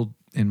they still,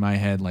 in my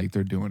head, like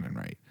they're doing it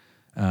right.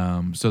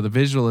 So the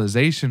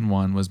visualization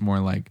one was more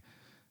like,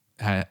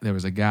 there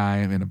was a guy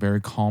in a very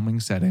calming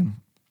setting,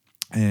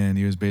 and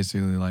he was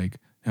basically like,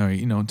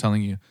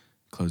 telling you,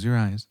 close your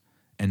eyes,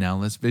 and now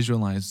let's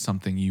visualize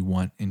something you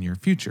want in your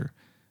future.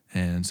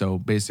 And so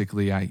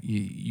basically,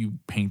 you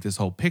paint this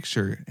whole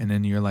picture, and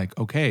then you're like,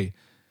 okay,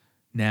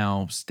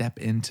 now step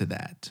into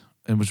that,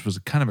 and which was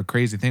kind of a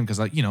crazy thing because,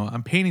 like,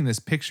 I'm painting this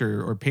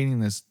picture or painting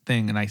this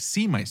thing, and I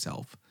see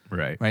myself,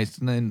 Right.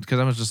 And then because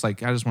I was just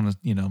like, I just want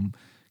to,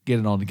 get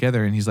it all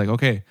together, and he's like,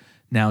 okay,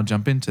 now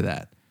jump into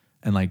that,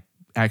 and like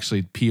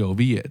actually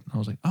POV it. I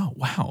was like, oh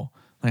wow,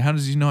 like how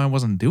does you know I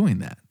wasn't doing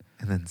that?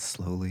 And then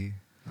slowly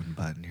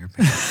unbutton your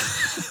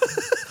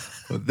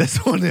pants. Well, this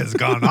one has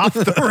gone off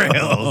the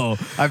rails.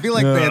 I feel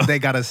like they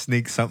got to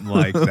sneak something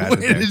like that. in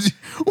there.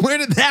 Where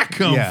did that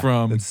come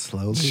from? And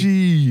slowly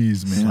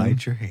Jeez, man.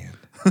 slide your hand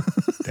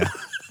down.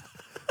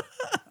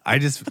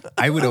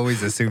 I would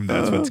always assume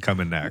that's what's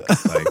coming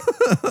next. Like,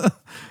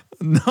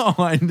 No,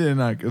 I did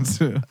not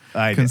consider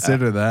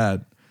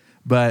that.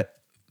 But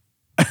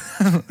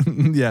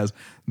yes,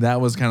 that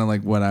was kind of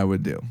like what I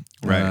would do.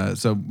 Right.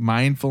 So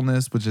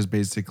mindfulness, which is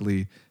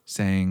basically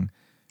saying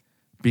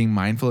being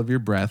mindful of your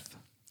breath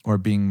or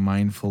being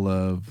mindful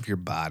of your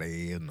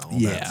body and all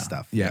yeah, that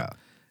stuff. Yeah.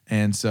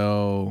 And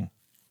so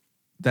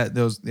that's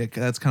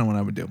kind of what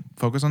I would do.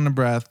 Focus on the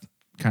breath,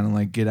 kind of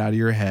like get out of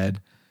your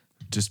head,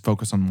 just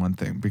focus on one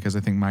thing, because I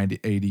think my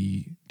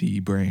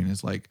ADD brain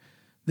is like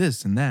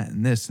this and that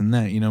and this and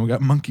that. We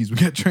got monkeys, we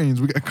got trains,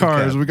 we got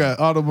cars, we got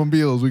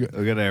automobiles, we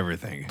got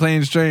everything.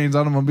 planes, trains,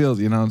 automobiles.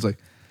 It's like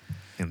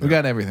we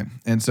got everything.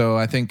 And so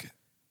I think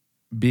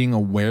being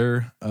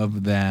aware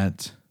of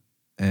that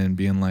and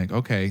being like,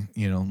 okay,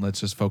 let's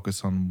just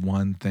focus on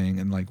one thing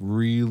and like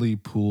really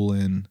pull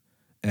in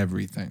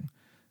everything.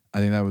 I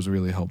think that was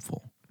really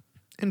helpful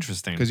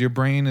Interesting. because your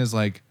brain is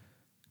like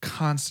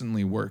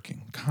constantly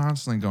working,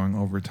 constantly going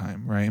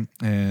overtime, right?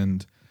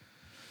 And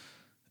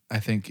I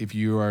think if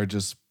you are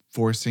just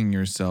forcing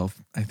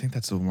yourself, I think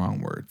that's the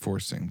wrong word,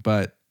 forcing,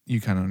 but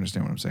you kind of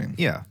understand what I'm saying.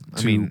 Yeah. I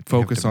To mean, you have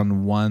focus to-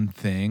 on one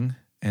thing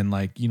and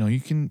like, you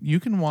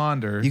can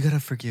wander. You got to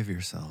forgive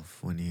yourself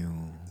when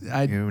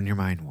when your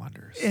mind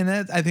wanders. And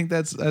I think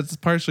that's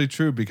partially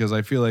true because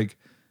I feel like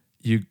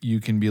you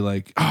can be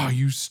like, oh,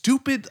 you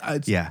stupid.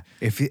 Yeah.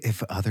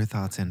 If other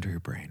thoughts enter your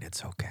brain,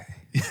 it's okay.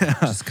 Yeah.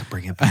 Just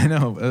bring it I back.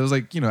 know. It was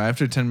like,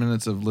 after 10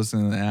 minutes of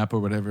listening to the app or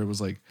whatever, it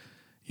was like,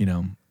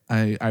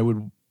 I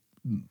would,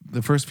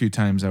 the first few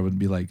times I would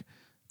be like,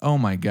 oh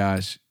my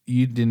gosh,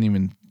 you didn't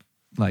even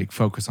like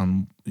focus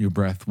on your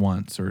breath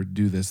once or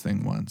do this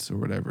thing once or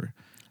whatever.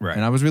 Right.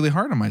 And I was really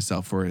hard on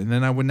myself for it. And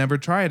then I would never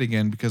try it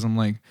again because I'm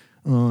like,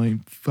 oh, I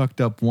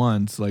fucked up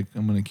once. Like,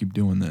 I'm going to keep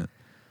doing that.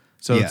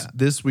 So Yeah. it's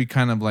this week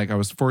kind of like I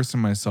was forcing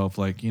myself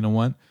like, you know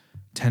what?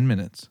 10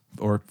 minutes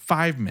or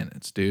 5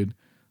 minutes, dude.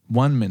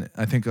 1 minute.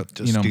 I think,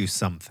 Just do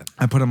something.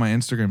 I put on my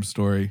Instagram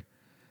story,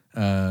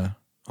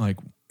 like,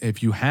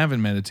 if you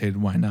haven't meditated,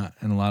 why not?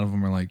 And a lot of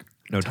them are like,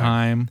 No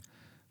time.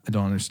 I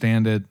don't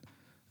understand it.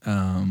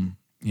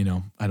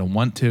 I don't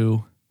want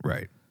to.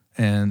 Right.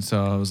 And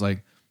so I was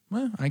like,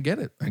 well, I get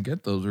it. I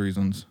get those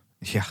reasons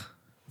Yeah.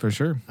 for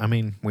sure. I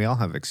mean, we all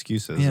have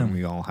excuses Yeah. and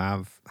we all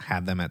have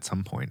had them at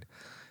some point.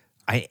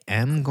 I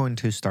am going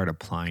to start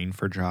applying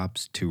for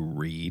jobs to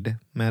read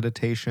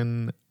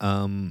meditation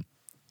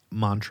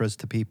mantras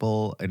to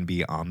people and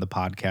be on the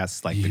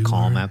podcast, like the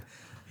Calm app.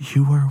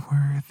 You are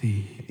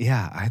worthy.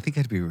 Yeah, I think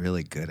I'd be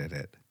really good at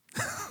it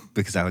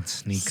because I would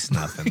sneak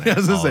snuff in Yeah, I there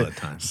was gonna all say, the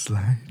time.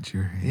 slide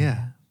your hand.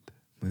 Yeah.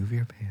 Move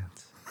your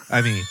pants.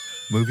 I mean,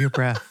 move your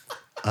breath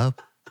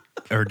up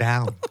or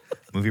down.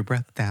 Move your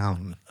breath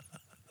down.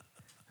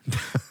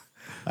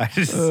 I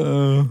just,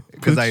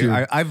 because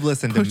I've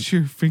listened to, Put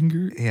your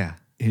finger yeah.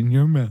 in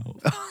your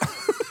mouth.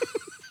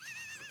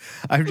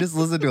 I've just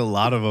listened to a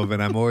lot of them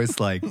and I'm always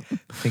like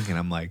thinking,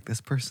 I'm like,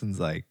 this person's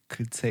like,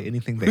 could say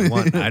anything they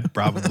want. I'd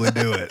probably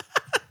do it.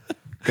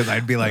 Because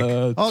I'd be like,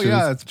 oh, truth,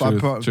 yeah, it's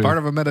truth. part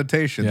of a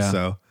meditation. Yeah.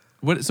 So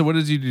What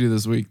did you do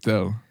this week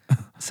though?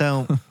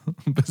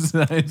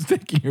 Besides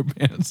taking your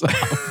pants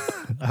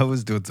off. I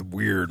was doing some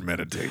weird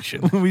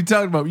meditation. We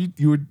talked about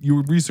you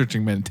were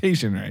researching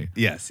meditation, right?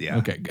 Yes. Yeah.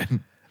 Okay, good.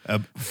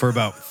 For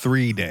about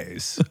 3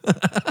 days.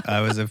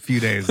 I was a few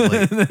days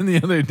late. And then the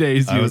other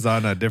days I was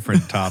on a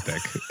different topic.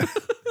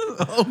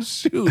 oh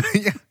shoot.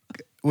 Yeah.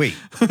 Wait,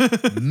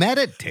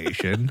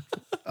 meditation?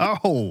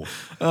 Oh,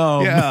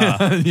 Yeah.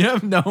 yeah.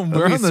 Yep, no,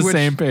 we're on the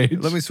same page.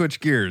 Let me switch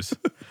gears.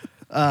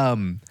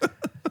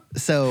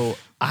 So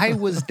I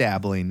was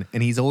dabbling,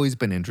 and he's always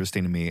been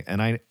interesting to me.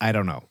 And I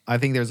don't know. I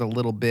think there's a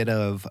little bit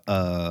of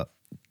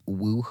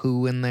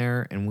woohoo in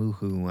there, and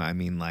woohoo, I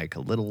mean like a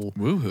little,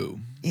 Woohoo.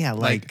 yeah,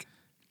 like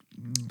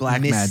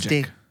Black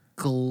magic.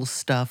 mystical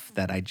stuff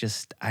that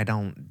I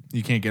don't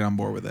You can't get on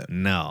board with it.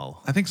 know.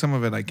 I think some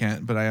of it I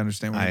can't, but I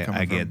understand where you're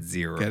coming I from. get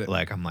zero. Get it.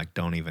 Like I'm like,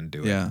 don't even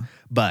do it. Yeah.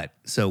 But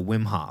so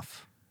Wim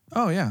Hof.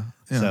 Oh yeah.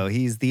 Yeah. So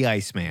he's the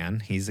Iceman.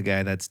 He's the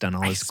guy that's done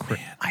all this.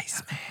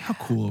 Iceman. How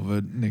cool of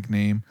a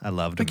nickname. I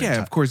loved him. Like,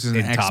 yeah, of course he's an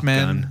in Top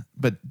X-Men, Gun.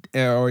 but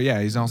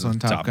he's also in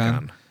Top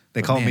Gun.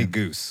 They But call me man.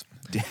 Goose.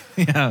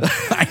 Yeah.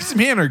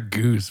 Iceman or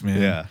Goose,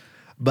 man. Yeah.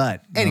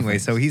 But anyway,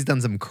 thanks. so he's done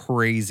some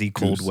crazy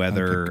cold Goose.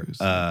 weather,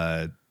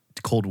 I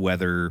cold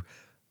weather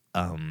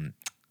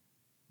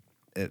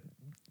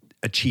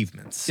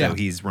achievements. So Yeah.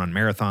 he's run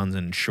marathons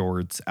in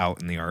shorts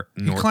out in the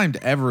He north climbed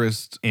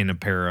Everest. in a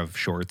pair of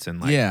shorts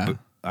and like, Yeah.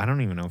 I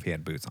don't even know if he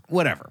had boots on.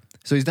 Whatever.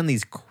 So he's done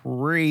these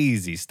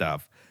crazy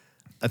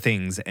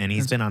things, and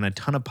he's been on a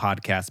ton of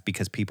podcasts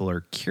because people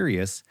are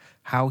curious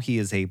how he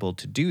is able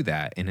to do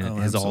that, and it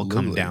has all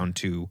come absolutely. down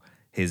to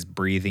his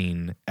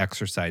breathing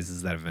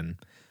exercises that have been.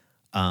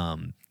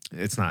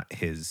 It's not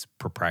his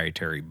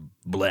proprietary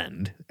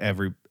blend.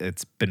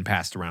 It's been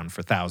passed around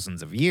for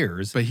thousands of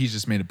years. But he's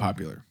just made it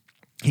popular.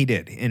 He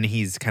did, and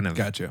he's kind of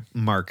Gotcha.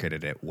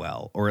 marketed it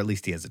well, or at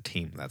least he has a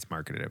team that's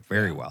marketed it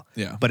very well.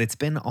 Yeah. But it's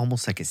been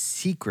almost like a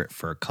secret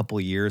for a couple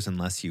years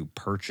unless you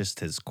purchased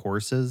his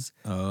courses.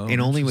 Oh,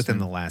 and only within interesting.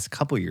 the last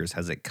couple years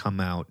has it come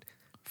out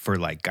for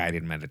like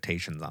guided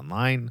meditations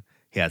online.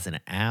 He has an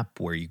app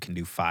where you can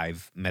do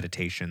 5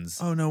 meditations.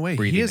 Oh no way.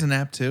 breathing. He has an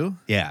app too?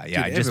 Yeah,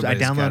 yeah. Dude, I everybody's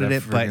got downloaded a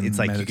it, but friggin' it's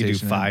like you can do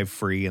meditation app. 5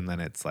 free, and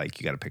then it's like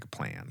you got to pick a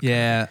plan.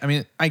 Yeah. I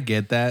mean, I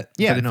get that.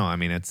 Yeah, But if, no, I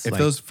mean it's if like,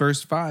 those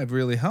first 5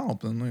 really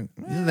help, then like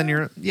then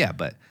you're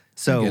but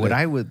so get what it.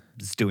 I was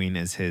doing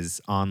is his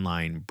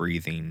online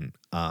breathing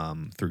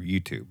through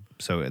YouTube.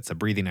 So it's a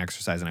breathing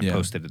exercise, and I Yeah.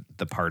 posted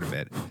the part of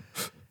it,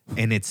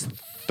 and it's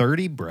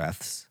 30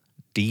 breaths,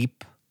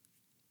 deep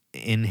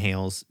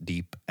inhales,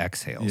 deep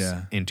exhales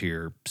Yeah. into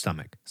your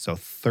stomach. So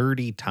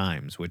 30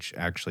 times, which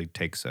actually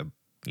takes a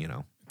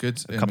good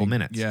couple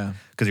minutes. Yeah.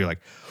 Because you're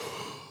like,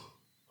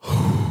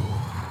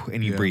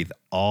 and you Yeah. breathe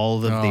all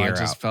of the I air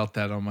just out. felt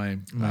that on my.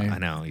 I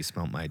know you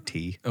smelled my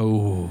tea.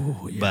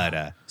 Oh, yeah.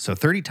 But so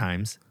 30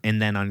 times,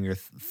 and then on your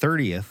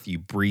 30th, you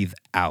breathe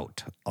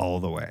out all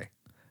the way.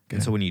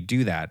 And so when you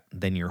do that,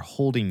 then you're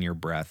holding your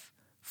breath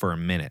for a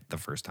minute the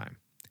first time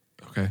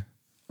Okay.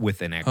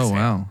 with an exhale. Oh,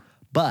 wow.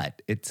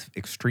 But it's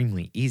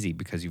extremely easy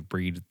because you've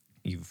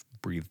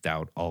breathed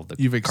out all the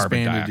You've carbon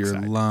expanded your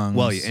dioxide. lungs.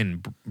 Well,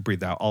 and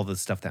breathed out all the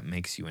stuff that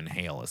makes you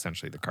inhale,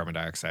 essentially the carbon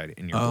dioxide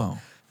in your blood.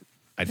 Oh.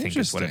 I think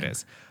is what it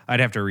Interesting. is. I'd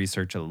have to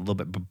research a little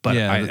bit, but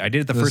Yeah, I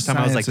did it the the first time.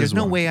 I was like, science "There's is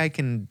no wonky. way I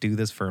can do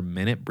this for a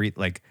minute." Breathe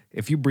like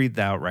if you breathed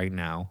out right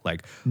now,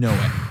 like No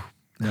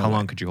way. how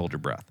long could you hold your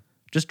breath?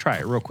 Just try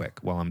it real quick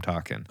while I'm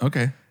talking.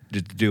 Okay.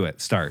 Just do it.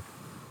 Start.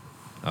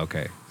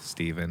 Okay,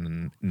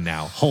 Steven.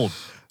 Now hold.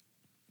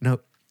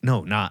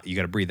 No, not. You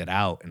got to breathe it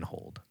out and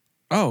hold,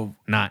 Oh,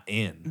 not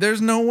in. there's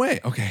no way.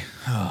 Okay.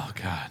 Oh,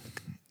 God.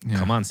 Yeah.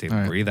 Come on, Steven.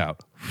 All right. Breathe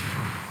out.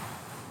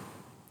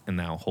 And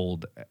now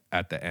hold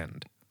at the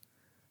end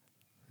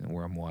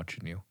where I'm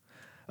watching you.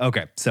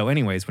 Okay. So,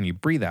 anyways, when you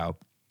breathe out,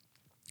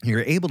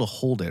 you're able to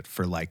hold it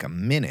for like a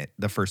minute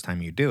the first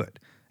time you do it.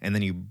 And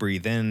then you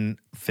breathe in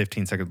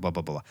 15 seconds, blah,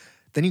 blah, blah.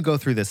 Then you go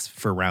through this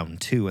for round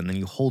 2, and then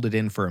you hold it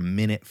in for a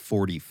minute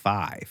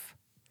 45.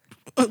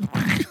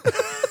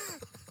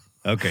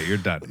 Okay, you're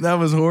done. That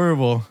was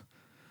horrible.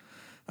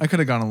 I could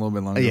have gone a little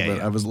bit longer, but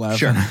I was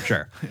laughing.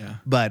 Sure. Yeah.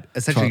 But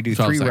essentially, you do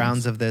 12 3 seconds.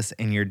 rounds of this,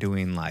 and you're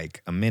doing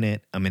like a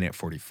minute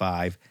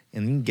 45,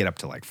 and you can get up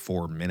to like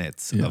 4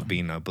 minutes Yeah. of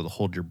being able to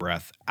hold your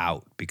breath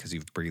out because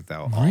you've breathed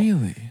out all.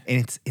 Really? And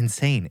it's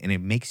insane, and it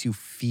makes you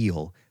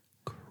feel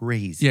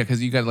crazy. Yeah,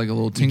 because you got like a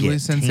little You tingly get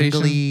sensation.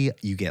 tingly,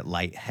 you get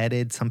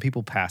lightheaded. Some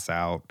people pass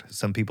out.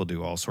 Some people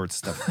do all sorts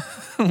of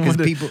stuff. Because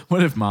What if, people,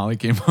 what if Molly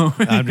came home?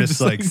 and I'm you're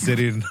just like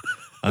sitting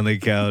on the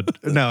couch.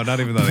 No, not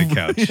even on the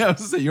couch. Yeah, I was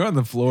gonna say, you're on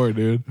the floor,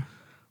 dude.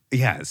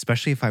 Yeah,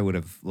 especially if I would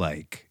have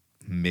like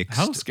mixed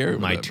How scary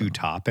would my that 2 be?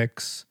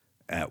 topics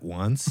at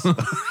once.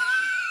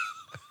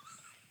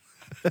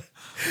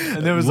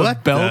 And there was a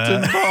What belt the-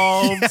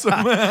 involved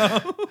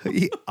somehow.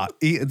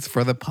 It's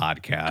for the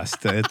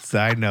podcast.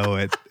 I know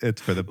it.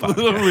 It's for the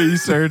Little podcast.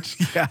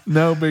 research. Yeah.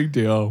 No big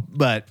deal.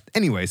 But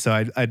anyway, so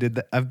I did.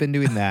 I've been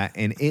doing that,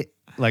 and it,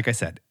 like I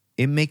said,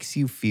 it makes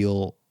you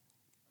feel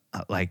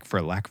like,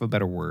 for lack of a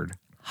better word,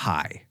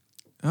 high,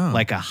 Oh.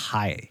 like a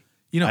high.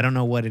 You know- I don't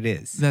know what it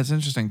is. That's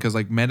interesting because,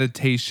 like,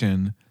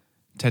 meditation,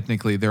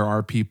 technically, there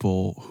are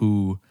people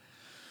who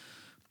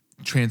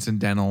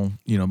transcendental,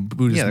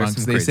 Buddhist Yeah, there's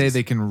monks, some they say crazies.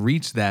 they can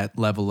reach that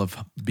level of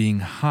being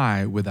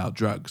high without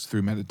drugs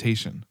through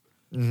meditation.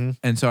 Mm-hmm.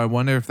 And so I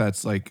wonder if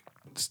that's like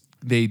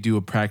they do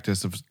a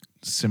practice of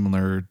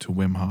similar to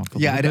Wim Hof.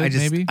 Yeah, I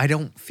just maybe. I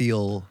don't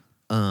feel.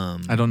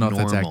 I don't know if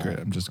that's normal. accurate.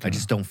 I'm just I gonna-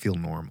 just don't feel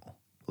normal.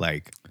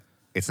 Like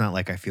it's not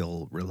like I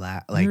feel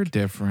relaxed. Like You're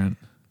different.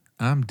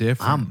 I'm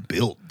different. I'm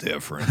built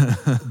different.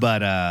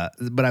 but I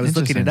was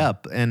looking Interesting. it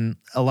up, and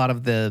a lot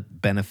of the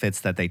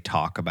benefits that they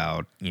talk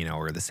about,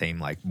 are the same,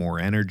 like more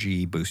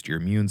energy, boost your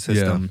immune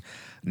system,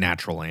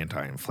 natural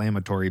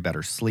anti-inflammatory,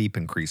 better sleep,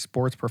 increased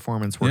sports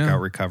performance, workout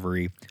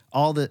recovery,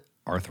 all the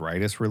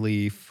arthritis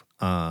relief,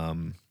 yeah.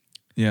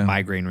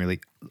 migraine relief,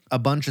 a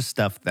bunch of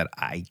stuff that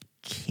I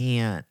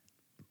can't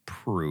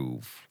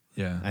prove.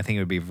 Yeah. I think it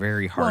would be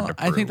very hard to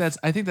prove.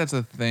 I think that's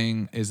a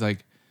thing is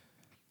like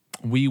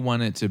we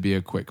want it to be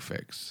a quick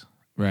fix,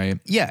 right?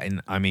 Yeah,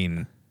 and I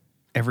mean,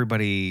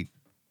 everybody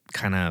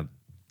kind of,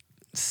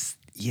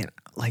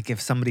 like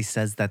if somebody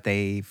says that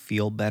they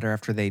feel better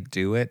after they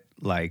do it,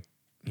 like,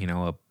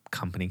 a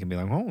company can be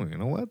like, oh, you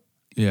know what?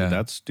 Yeah.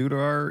 That's due to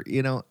our,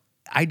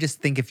 I just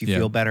think if you Yeah.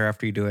 feel better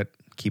after you do it,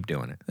 keep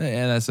doing it.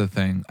 Yeah, that's the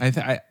thing.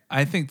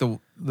 I think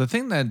the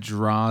thing that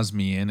draws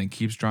me in and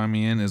keeps drawing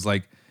me in is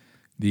like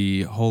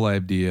the whole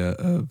idea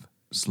of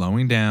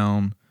slowing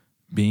down,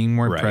 being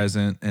more Right.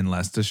 present and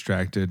less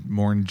distracted,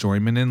 more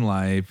enjoyment in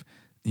life,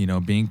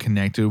 being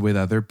connected with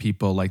other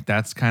people. Like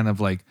that's kind of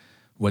like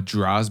what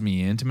draws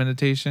me into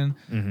meditation.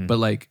 Mm-hmm. But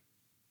like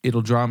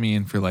it'll draw me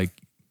in for like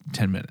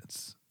 10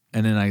 minutes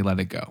and then I let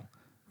it go.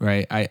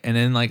 Right. And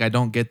then like I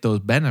don't get those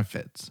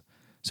benefits.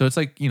 So it's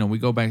like, we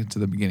go back to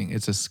the beginning.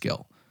 It's a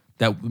skill.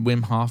 That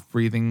Wim Hof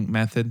breathing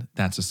method,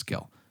 that's a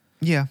skill.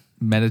 Yeah.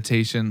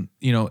 Meditation,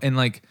 and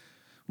like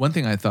one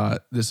thing I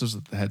thought, this was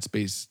the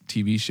Headspace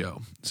TV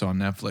show, so on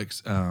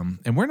Netflix,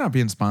 and we're not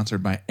being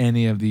sponsored by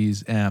any of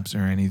these apps or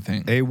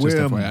anything. Hey, Just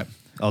Wim, FYI.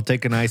 I'll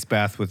take an ice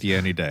bath with you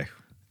any day.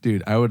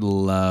 Dude, I would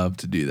love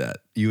to do that.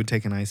 You would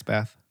take an ice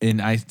bath?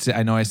 And I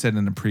know I said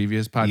in a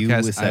previous podcast,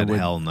 You said I would,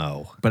 hell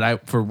no.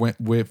 but for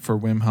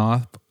Wim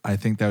Hof, I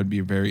think that would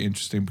be very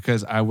interesting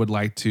because I would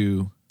like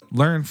to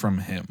learn from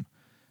him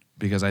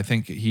because I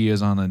think he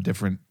is on a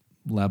different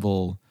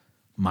level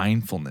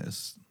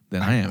mindfulness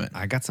than I am.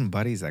 I got some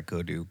buddies that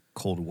go do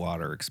cold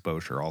water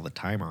exposure all the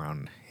time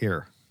around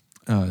here.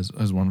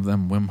 Is one of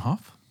them Wim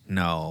Hof?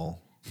 No.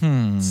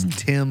 It's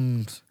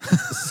Tim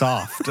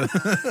Soft.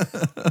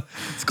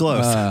 It's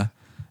close.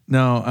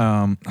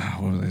 No,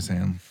 what was I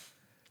saying?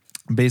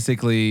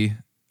 Basically,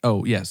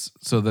 oh yes.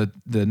 So the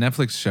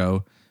Netflix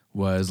show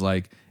was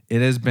like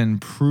it has been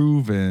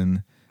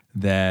proven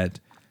that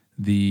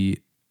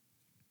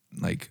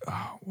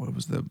what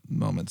was the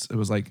moments? It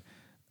was like,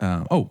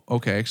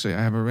 okay, actually,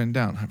 I have it written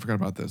down. I forgot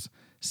about this.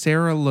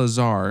 Sarah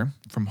Lazar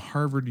from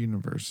Harvard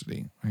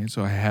University, right?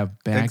 So I have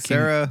Thanks,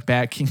 Sarah.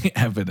 backing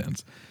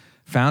evidence.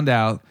 Found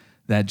out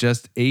that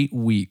just 8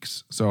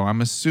 weeks, so I'm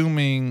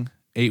assuming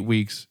 8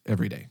 weeks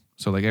every day.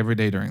 So like every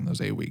day during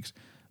those 8 weeks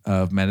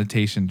of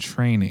meditation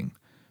training,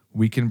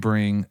 we can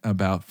bring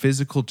about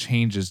physical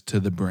changes to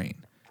the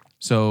brain.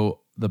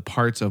 So the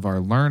parts of our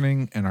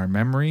learning and our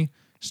memory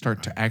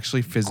start to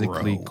actually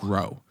physically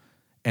grow.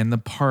 And the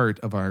part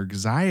of our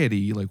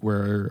anxiety, like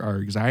where our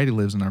anxiety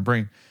lives in our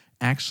brain,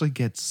 actually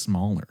gets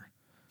smaller.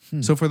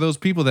 So for those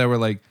people that were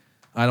like,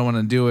 I don't want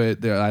to do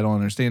it, I don't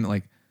understand it,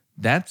 like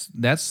that's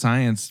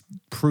science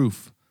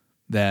proof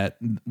that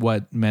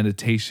what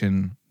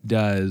meditation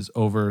does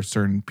over a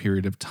certain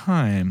period of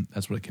time,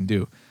 that's what it can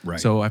do. Right.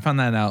 So I found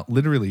that out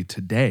literally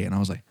today, and I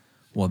was like,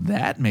 well,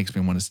 that makes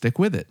me want to stick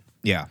with it.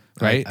 Yeah.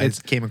 Right? I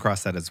came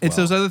across that as well. It's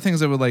those other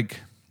things that were like,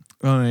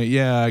 oh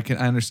yeah, I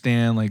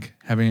understand like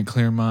having a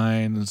clear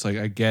mind. It's like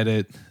I get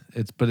it.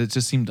 But it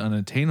just seemed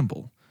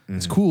unattainable.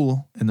 It's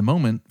cool in the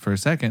moment for a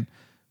second,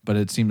 but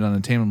it seemed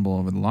unattainable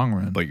over the long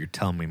run. But you're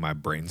telling me my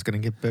brain's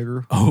going to get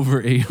bigger? Over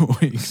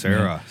 8 weeks,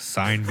 Sarah, man.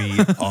 sign me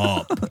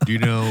up. Do you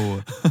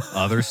know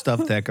other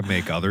stuff that can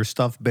make other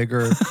stuff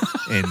bigger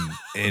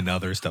and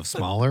other stuff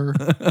smaller?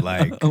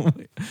 Like,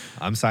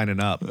 I'm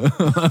signing up.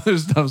 Other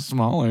stuff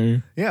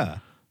smaller. Yeah.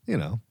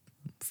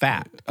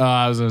 Fat.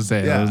 I was gonna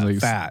say Yeah, it was like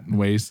fat.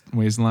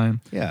 waistline.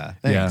 Yeah.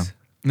 Thanks. Yeah.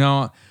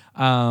 No,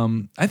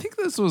 I think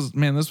this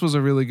was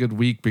a really good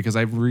week because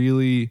I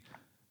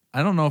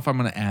don't know if I'm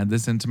going to add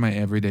this into my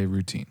everyday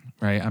routine,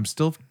 right? I'm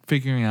still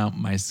figuring out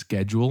my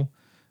schedule.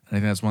 And I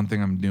think that's one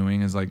thing I'm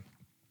doing is like,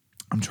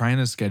 I'm trying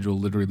to schedule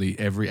literally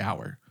every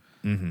hour.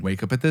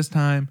 Wake up at this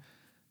time,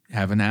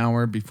 have an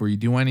hour before you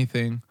do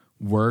anything,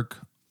 work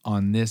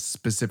on this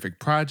specific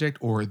project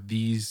or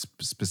these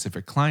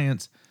specific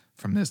clients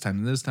from this time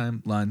to this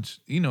time, lunch,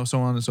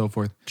 so on and so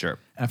forth. Sure.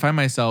 And I find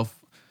myself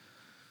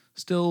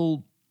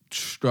still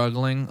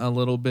struggling a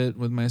little bit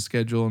with my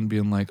schedule and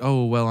being like,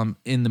 oh, well, I'm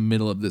in the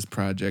middle of this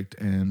project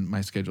and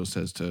my schedule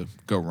says to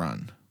go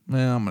run.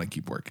 Well, I'm going to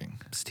keep working.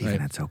 Steven,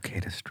 right? it's okay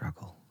to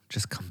struggle.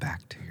 Just come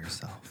back to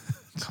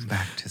yourself. Come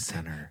back to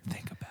center.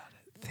 Think about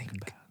it. Think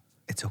about it.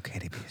 It's okay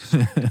to be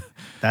distracted.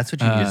 That's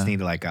what you just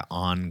need, like an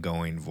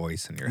ongoing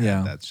voice in your head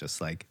Yeah. that's just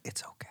like,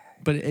 it's okay.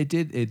 But it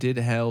did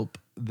help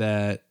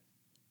that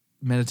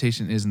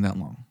meditation isn't that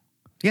long.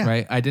 Yeah.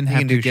 Right? I didn't You have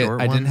can to do get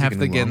short I ones, didn't you have can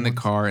to do get in long the ones.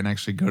 car and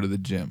actually go to the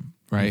gym,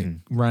 right?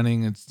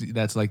 Running,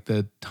 that's like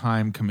the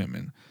time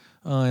commitment.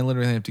 I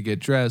literally have to get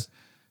dressed,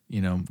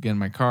 get in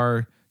my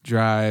car,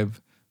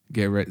 drive,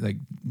 get ready. Like,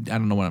 I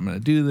don't know what I'm going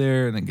to do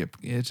there. And then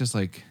it's just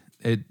like,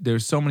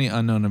 there's so many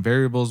unknown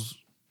variables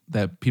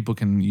that people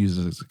can use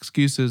as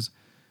excuses.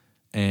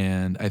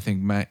 And I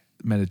think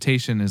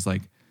meditation is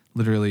like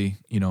literally,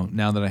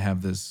 now that I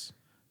have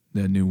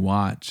the new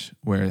watch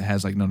where it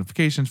has like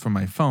notifications from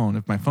my phone.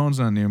 If my phone's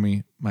not near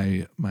me,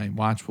 my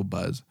watch will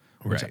buzz.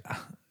 Which Right.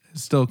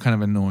 it's still kind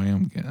of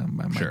annoying. I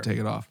might Sure. take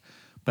it off.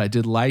 But I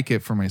did like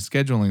it for my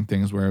scheduling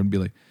things where I would be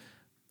like,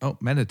 oh,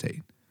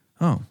 meditate.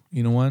 Oh,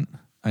 you know what?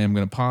 I am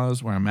going to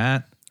pause where I'm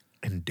at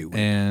And do it.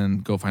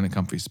 and go find a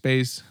comfy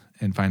space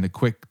and find a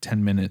quick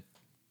 10-minute,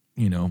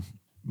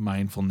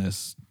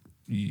 mindfulness,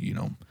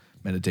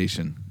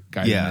 meditation,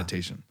 guided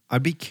meditation.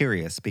 I'd be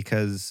curious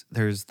because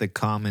there's the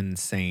common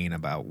saying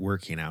about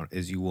working out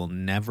is you will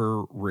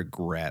never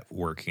regret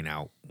working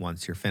out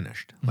once you're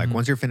finished. Like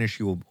once you're finished,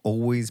 you will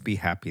always be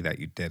happy that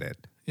you did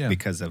it Yeah.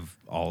 because of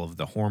all of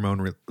the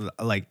hormone,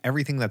 like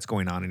everything that's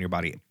going on in your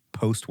body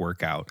post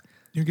workout.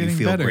 You're getting you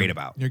feel better. great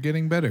about. You're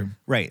getting better.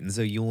 Right. And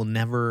so you will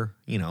never,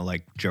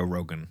 like Joe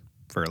Rogan,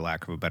 for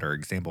lack of a better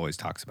example, always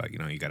talks about, you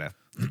got to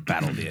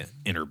battle the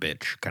inner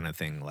bitch kind of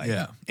thing. Like,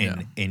 Yeah,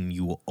 and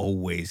you will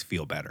always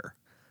feel better.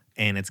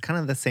 And it's kind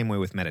of the same way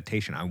with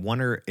meditation. I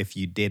wonder if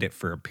you did it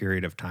for a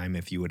period of time,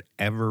 if you would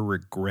ever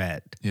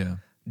regret Yeah.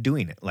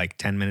 doing it. Like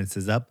 10 minutes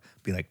is up,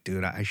 be like,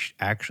 dude, I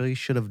actually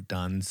should have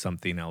done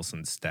something else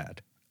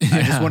instead.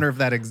 I just wonder if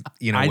that,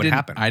 would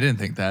happen. I didn't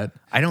think that.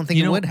 I don't think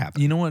it would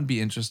happen. You know what would be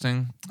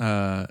interesting?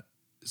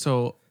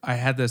 So I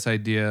had this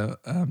idea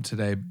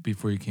today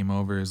before you came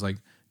over is like,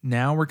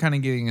 now we're kind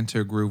of getting into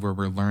a groove where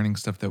we're learning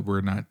stuff that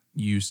we're not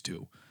used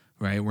to,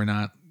 right? We're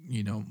not,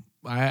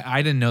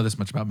 I didn't know this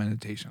much about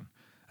meditation.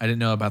 I didn't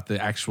know about the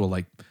actual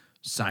like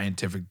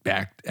scientific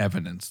backed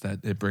evidence that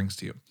it brings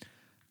to you.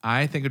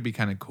 I think it'd be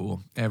kind of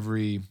cool.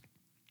 Every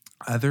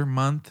other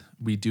month,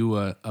 we do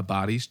a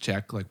bodies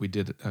check like we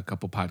did a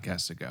couple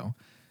podcasts ago.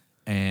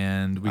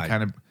 And we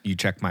You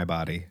check my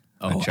body.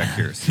 I check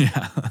yours.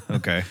 yeah.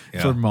 Okay.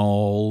 Yeah. For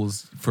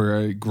moles,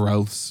 for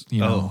growths,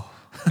 yeah.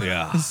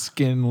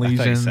 skin I thought you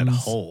lesions. said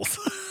holes.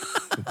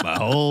 My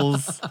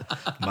holes,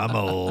 my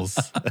moles,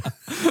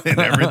 and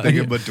everything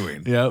in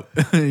between. Yep,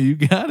 you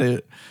got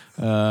it.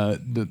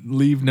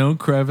 Leave no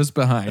crevice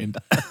behind.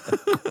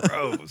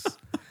 Gross.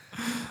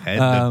 Head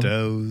to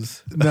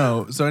toes.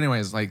 No. So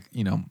anyways, like,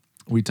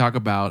 we talk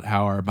about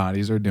how our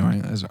bodies are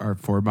doing as our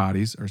 4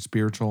 bodies are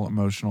spiritual,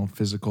 emotional,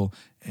 physical,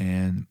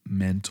 and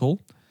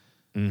mental.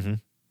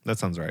 That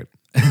sounds right.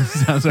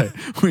 Sounds right.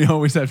 We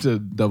always have to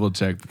double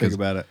check Think because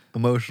about it.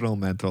 Emotional,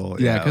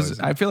 mental. yeah, because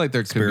I feel like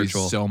there could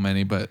spiritual. be so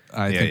many, but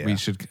I think we yeah.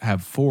 should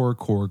have 4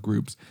 core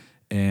groups,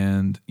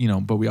 and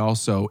but we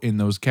also in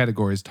those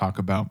categories talk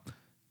about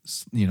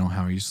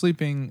how are you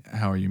sleeping,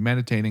 how are you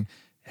meditating,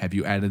 have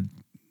you added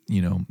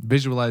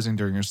visualizing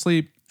during your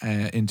sleep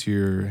into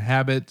your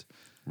habit,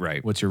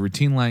 right. what's your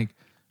routine like,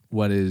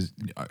 what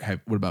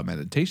about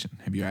meditation,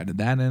 have you added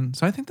that in?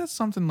 So I think that's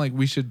something like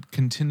we should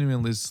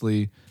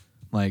continuously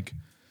like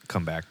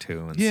come back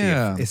to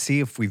and see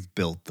if we've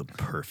built the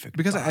perfect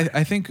because body.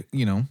 I think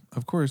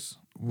of course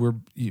we're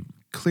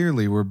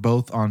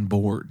both on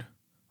board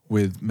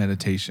with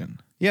meditation.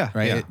 Yeah,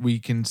 right. yeah. We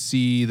can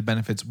see the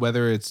benefits,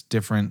 whether it's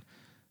different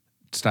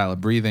style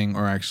of breathing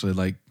or actually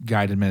like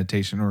guided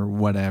meditation or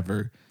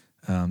whatever.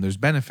 There's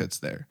benefits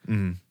there,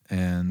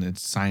 and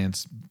it's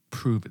science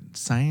proven.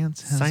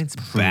 Science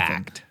proven.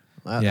 backed.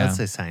 Yeah. Let's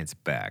say science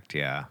backed.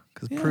 Yeah,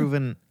 because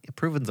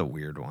proven's a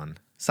weird one.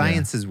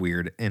 Science is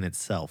weird in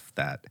itself.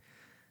 That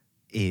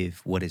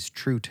if what is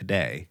true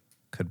today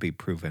could be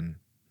proven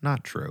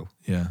not true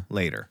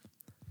later,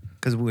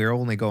 because we're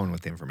only going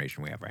with the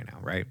information we have right now,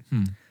 right?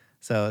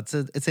 So it's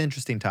an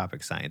interesting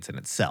topic, science in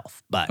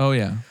itself. But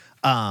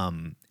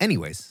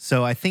anyways,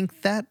 so I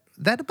think that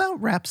about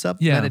wraps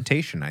up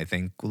meditation. I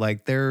think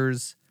like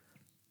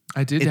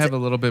I did have a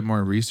little bit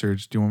more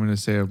research. Do you want me to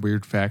say a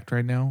weird fact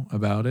right now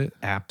about it?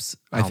 apps.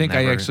 I think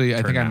I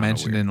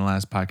mentioned it in the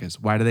last podcast.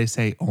 Why do they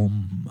say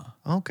Om?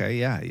 Okay,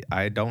 yeah,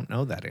 I don't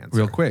know that answer.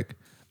 Real quick.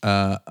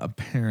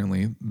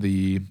 Apparently,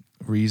 the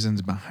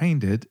reasons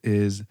behind it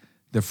is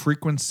the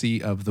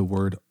frequency of the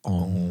word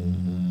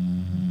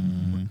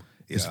Om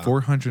is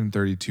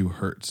 432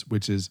 hertz,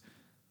 which is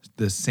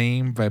the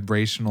same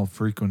vibrational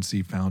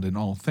frequency found in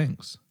all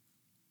things.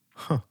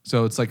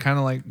 So it's like kind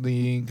of like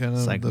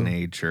It's like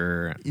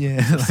nature. Yeah,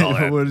 It's all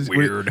that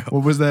weird.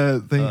 What was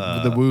that thing?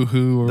 The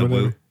woohoo or The whatever.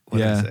 woo. What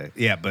did I say?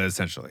 Yeah, but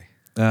essentially,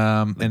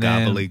 And then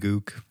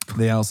gobbledygook.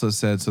 they also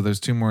said so. There's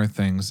 2 more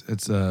things.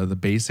 It's the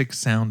basic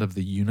sound of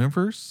the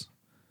universe.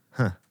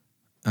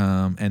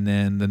 And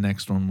then the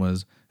next one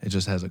was it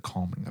just has a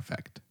calming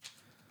effect.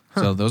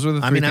 So those are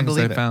the 3 things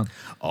I found.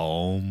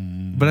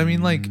 But I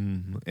mean, like,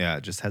 yeah,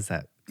 it just has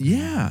that.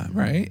 yeah,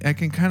 right. I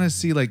can kind of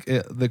see like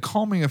the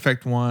calming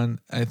effect one.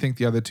 I think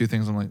the other 2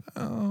 things I'm like,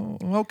 oh,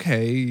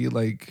 okay,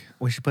 like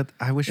We should put.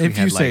 I wish If we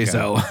had you say like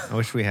so. I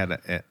wish we had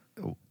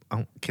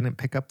can it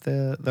pick up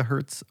the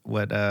hertz?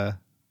 What? yeah.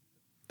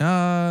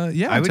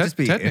 I would just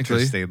be technically.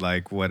 interested,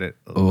 like what it.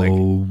 Like,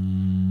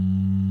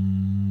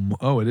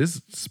 Oh, it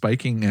is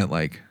spiking at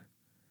like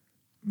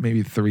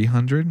maybe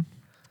 300.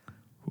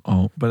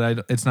 Oh,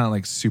 but it's not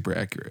like super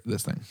accurate.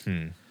 This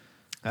thing.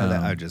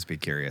 I'd just be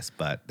curious,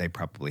 but they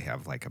probably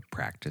have like a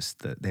practice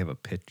that they have a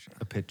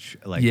pitch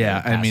like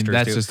Yeah, I mean pastors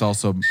that's do. just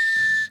also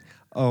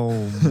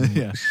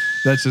yeah,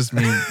 that's just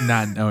me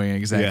not knowing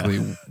exactly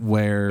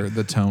where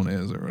the tone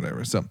is or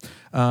whatever. So,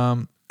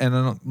 and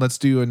then let's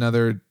do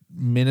another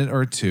minute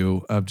or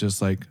 2 of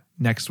just like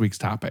next week's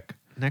topic.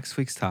 Next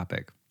week's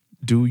topic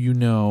Do you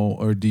know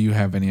or do you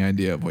have any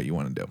idea of what you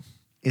want to do?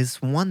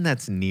 is one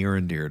that's near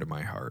and dear to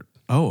my heart.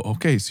 Oh,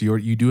 okay. So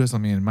you do have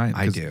something in mind.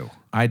 I 'Cause do.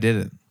 I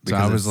didn't. So Because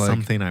I was it's like,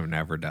 something I've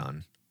never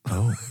done.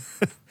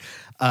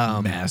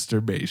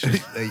 masturbation.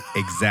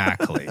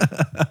 Exactly.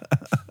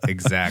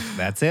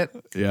 That's it.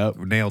 Yep.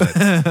 Nailed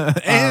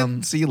it.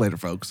 And see you later,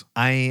 folks.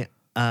 I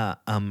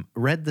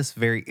read this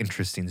very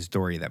interesting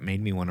story that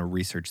made me want to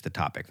research the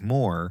topic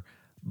more,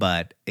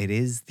 but it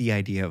is the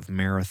idea of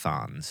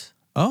marathons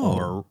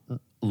or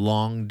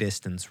long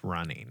distance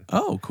running.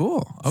 Oh,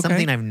 cool. Okay.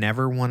 Something I've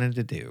never wanted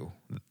to do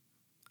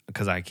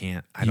because I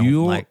don't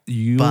You'll like.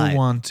 but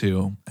want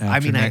to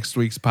after mean, next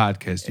week's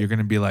podcast. You're going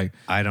to be like,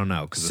 I don't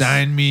know because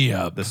sign me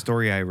up. the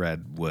story I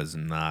read was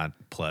not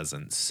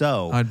pleasant.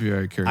 So I'd be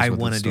very curious. I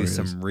want want to do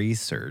some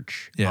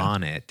research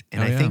on it,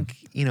 and I think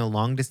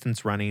long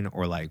distance running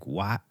or like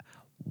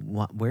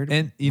where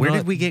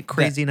did we get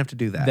crazy enough to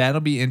do that?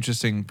 That'll be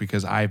interesting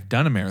because I've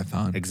done a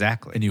marathon.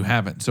 Exactly. And you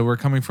haven't. So we're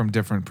coming from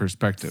different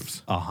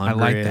perspectives. 100, I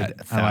like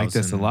that. I like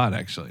this a 1,000. lot,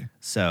 actually.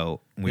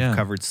 So we've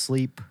covered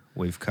sleep,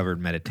 we've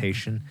covered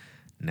meditation.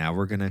 Now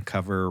we're gonna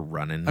cover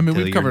running. I mean,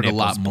 till we've your covered a nipples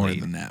lot more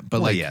bleed. than that. But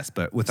well, like, yes,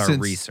 but with our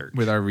since- research.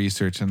 with our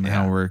research and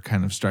how we're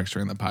kind of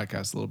structuring the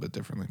podcast a little bit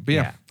differently. But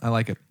yeah, I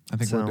like it. I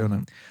think we're doing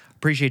it.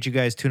 Appreciate you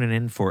guys tuning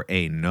in for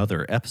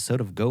another episode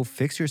of Go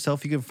Fix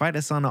Yourself. You can find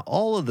us on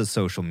all of the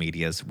social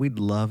medias. We'd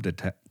love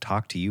to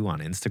talk to you on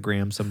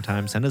Instagram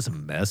sometime. Send us a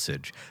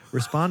message.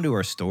 Respond to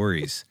our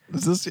stories.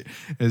 Is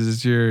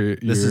this your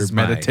This is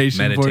my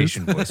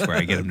meditation voice where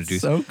I get them to do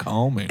so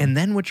calming. And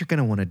then what you're going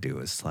to want to do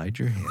is slide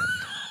your hand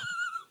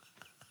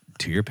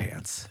to your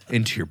pants,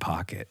 into your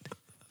pocket,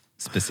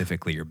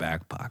 specifically your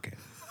back pocket.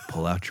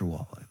 Pull out your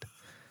wallet.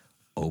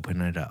 Open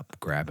it up.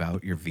 Grab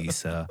out your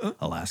Visa,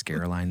 Alaska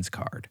Airlines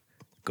card.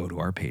 Go to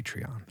our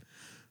Patreon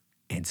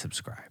and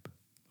subscribe.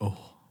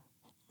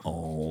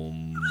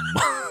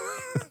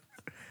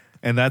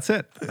 And that's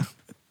it.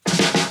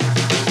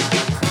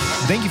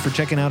 Thank you for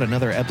checking out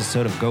another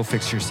episode of Go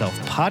Fix Yourself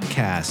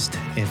podcast.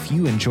 If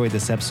you enjoyed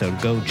this episode,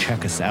 go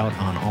check us out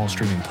on all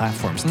streaming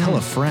platforms. Tell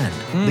a friend.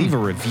 Leave a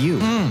review.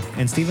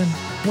 And Steven,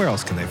 where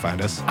else can they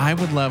find us? I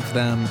would love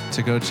them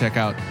to go check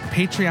out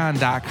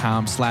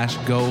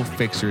patreon.com/Go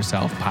Fix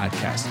Yourself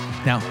podcast.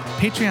 Now,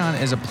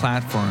 Patreon is a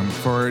platform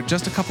for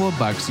just a couple of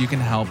bucks you can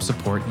help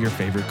support your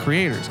favorite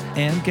creators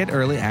and get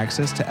early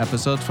access to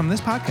episodes from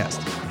this podcast.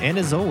 And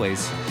as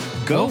always,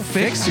 Go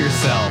fix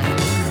yourself.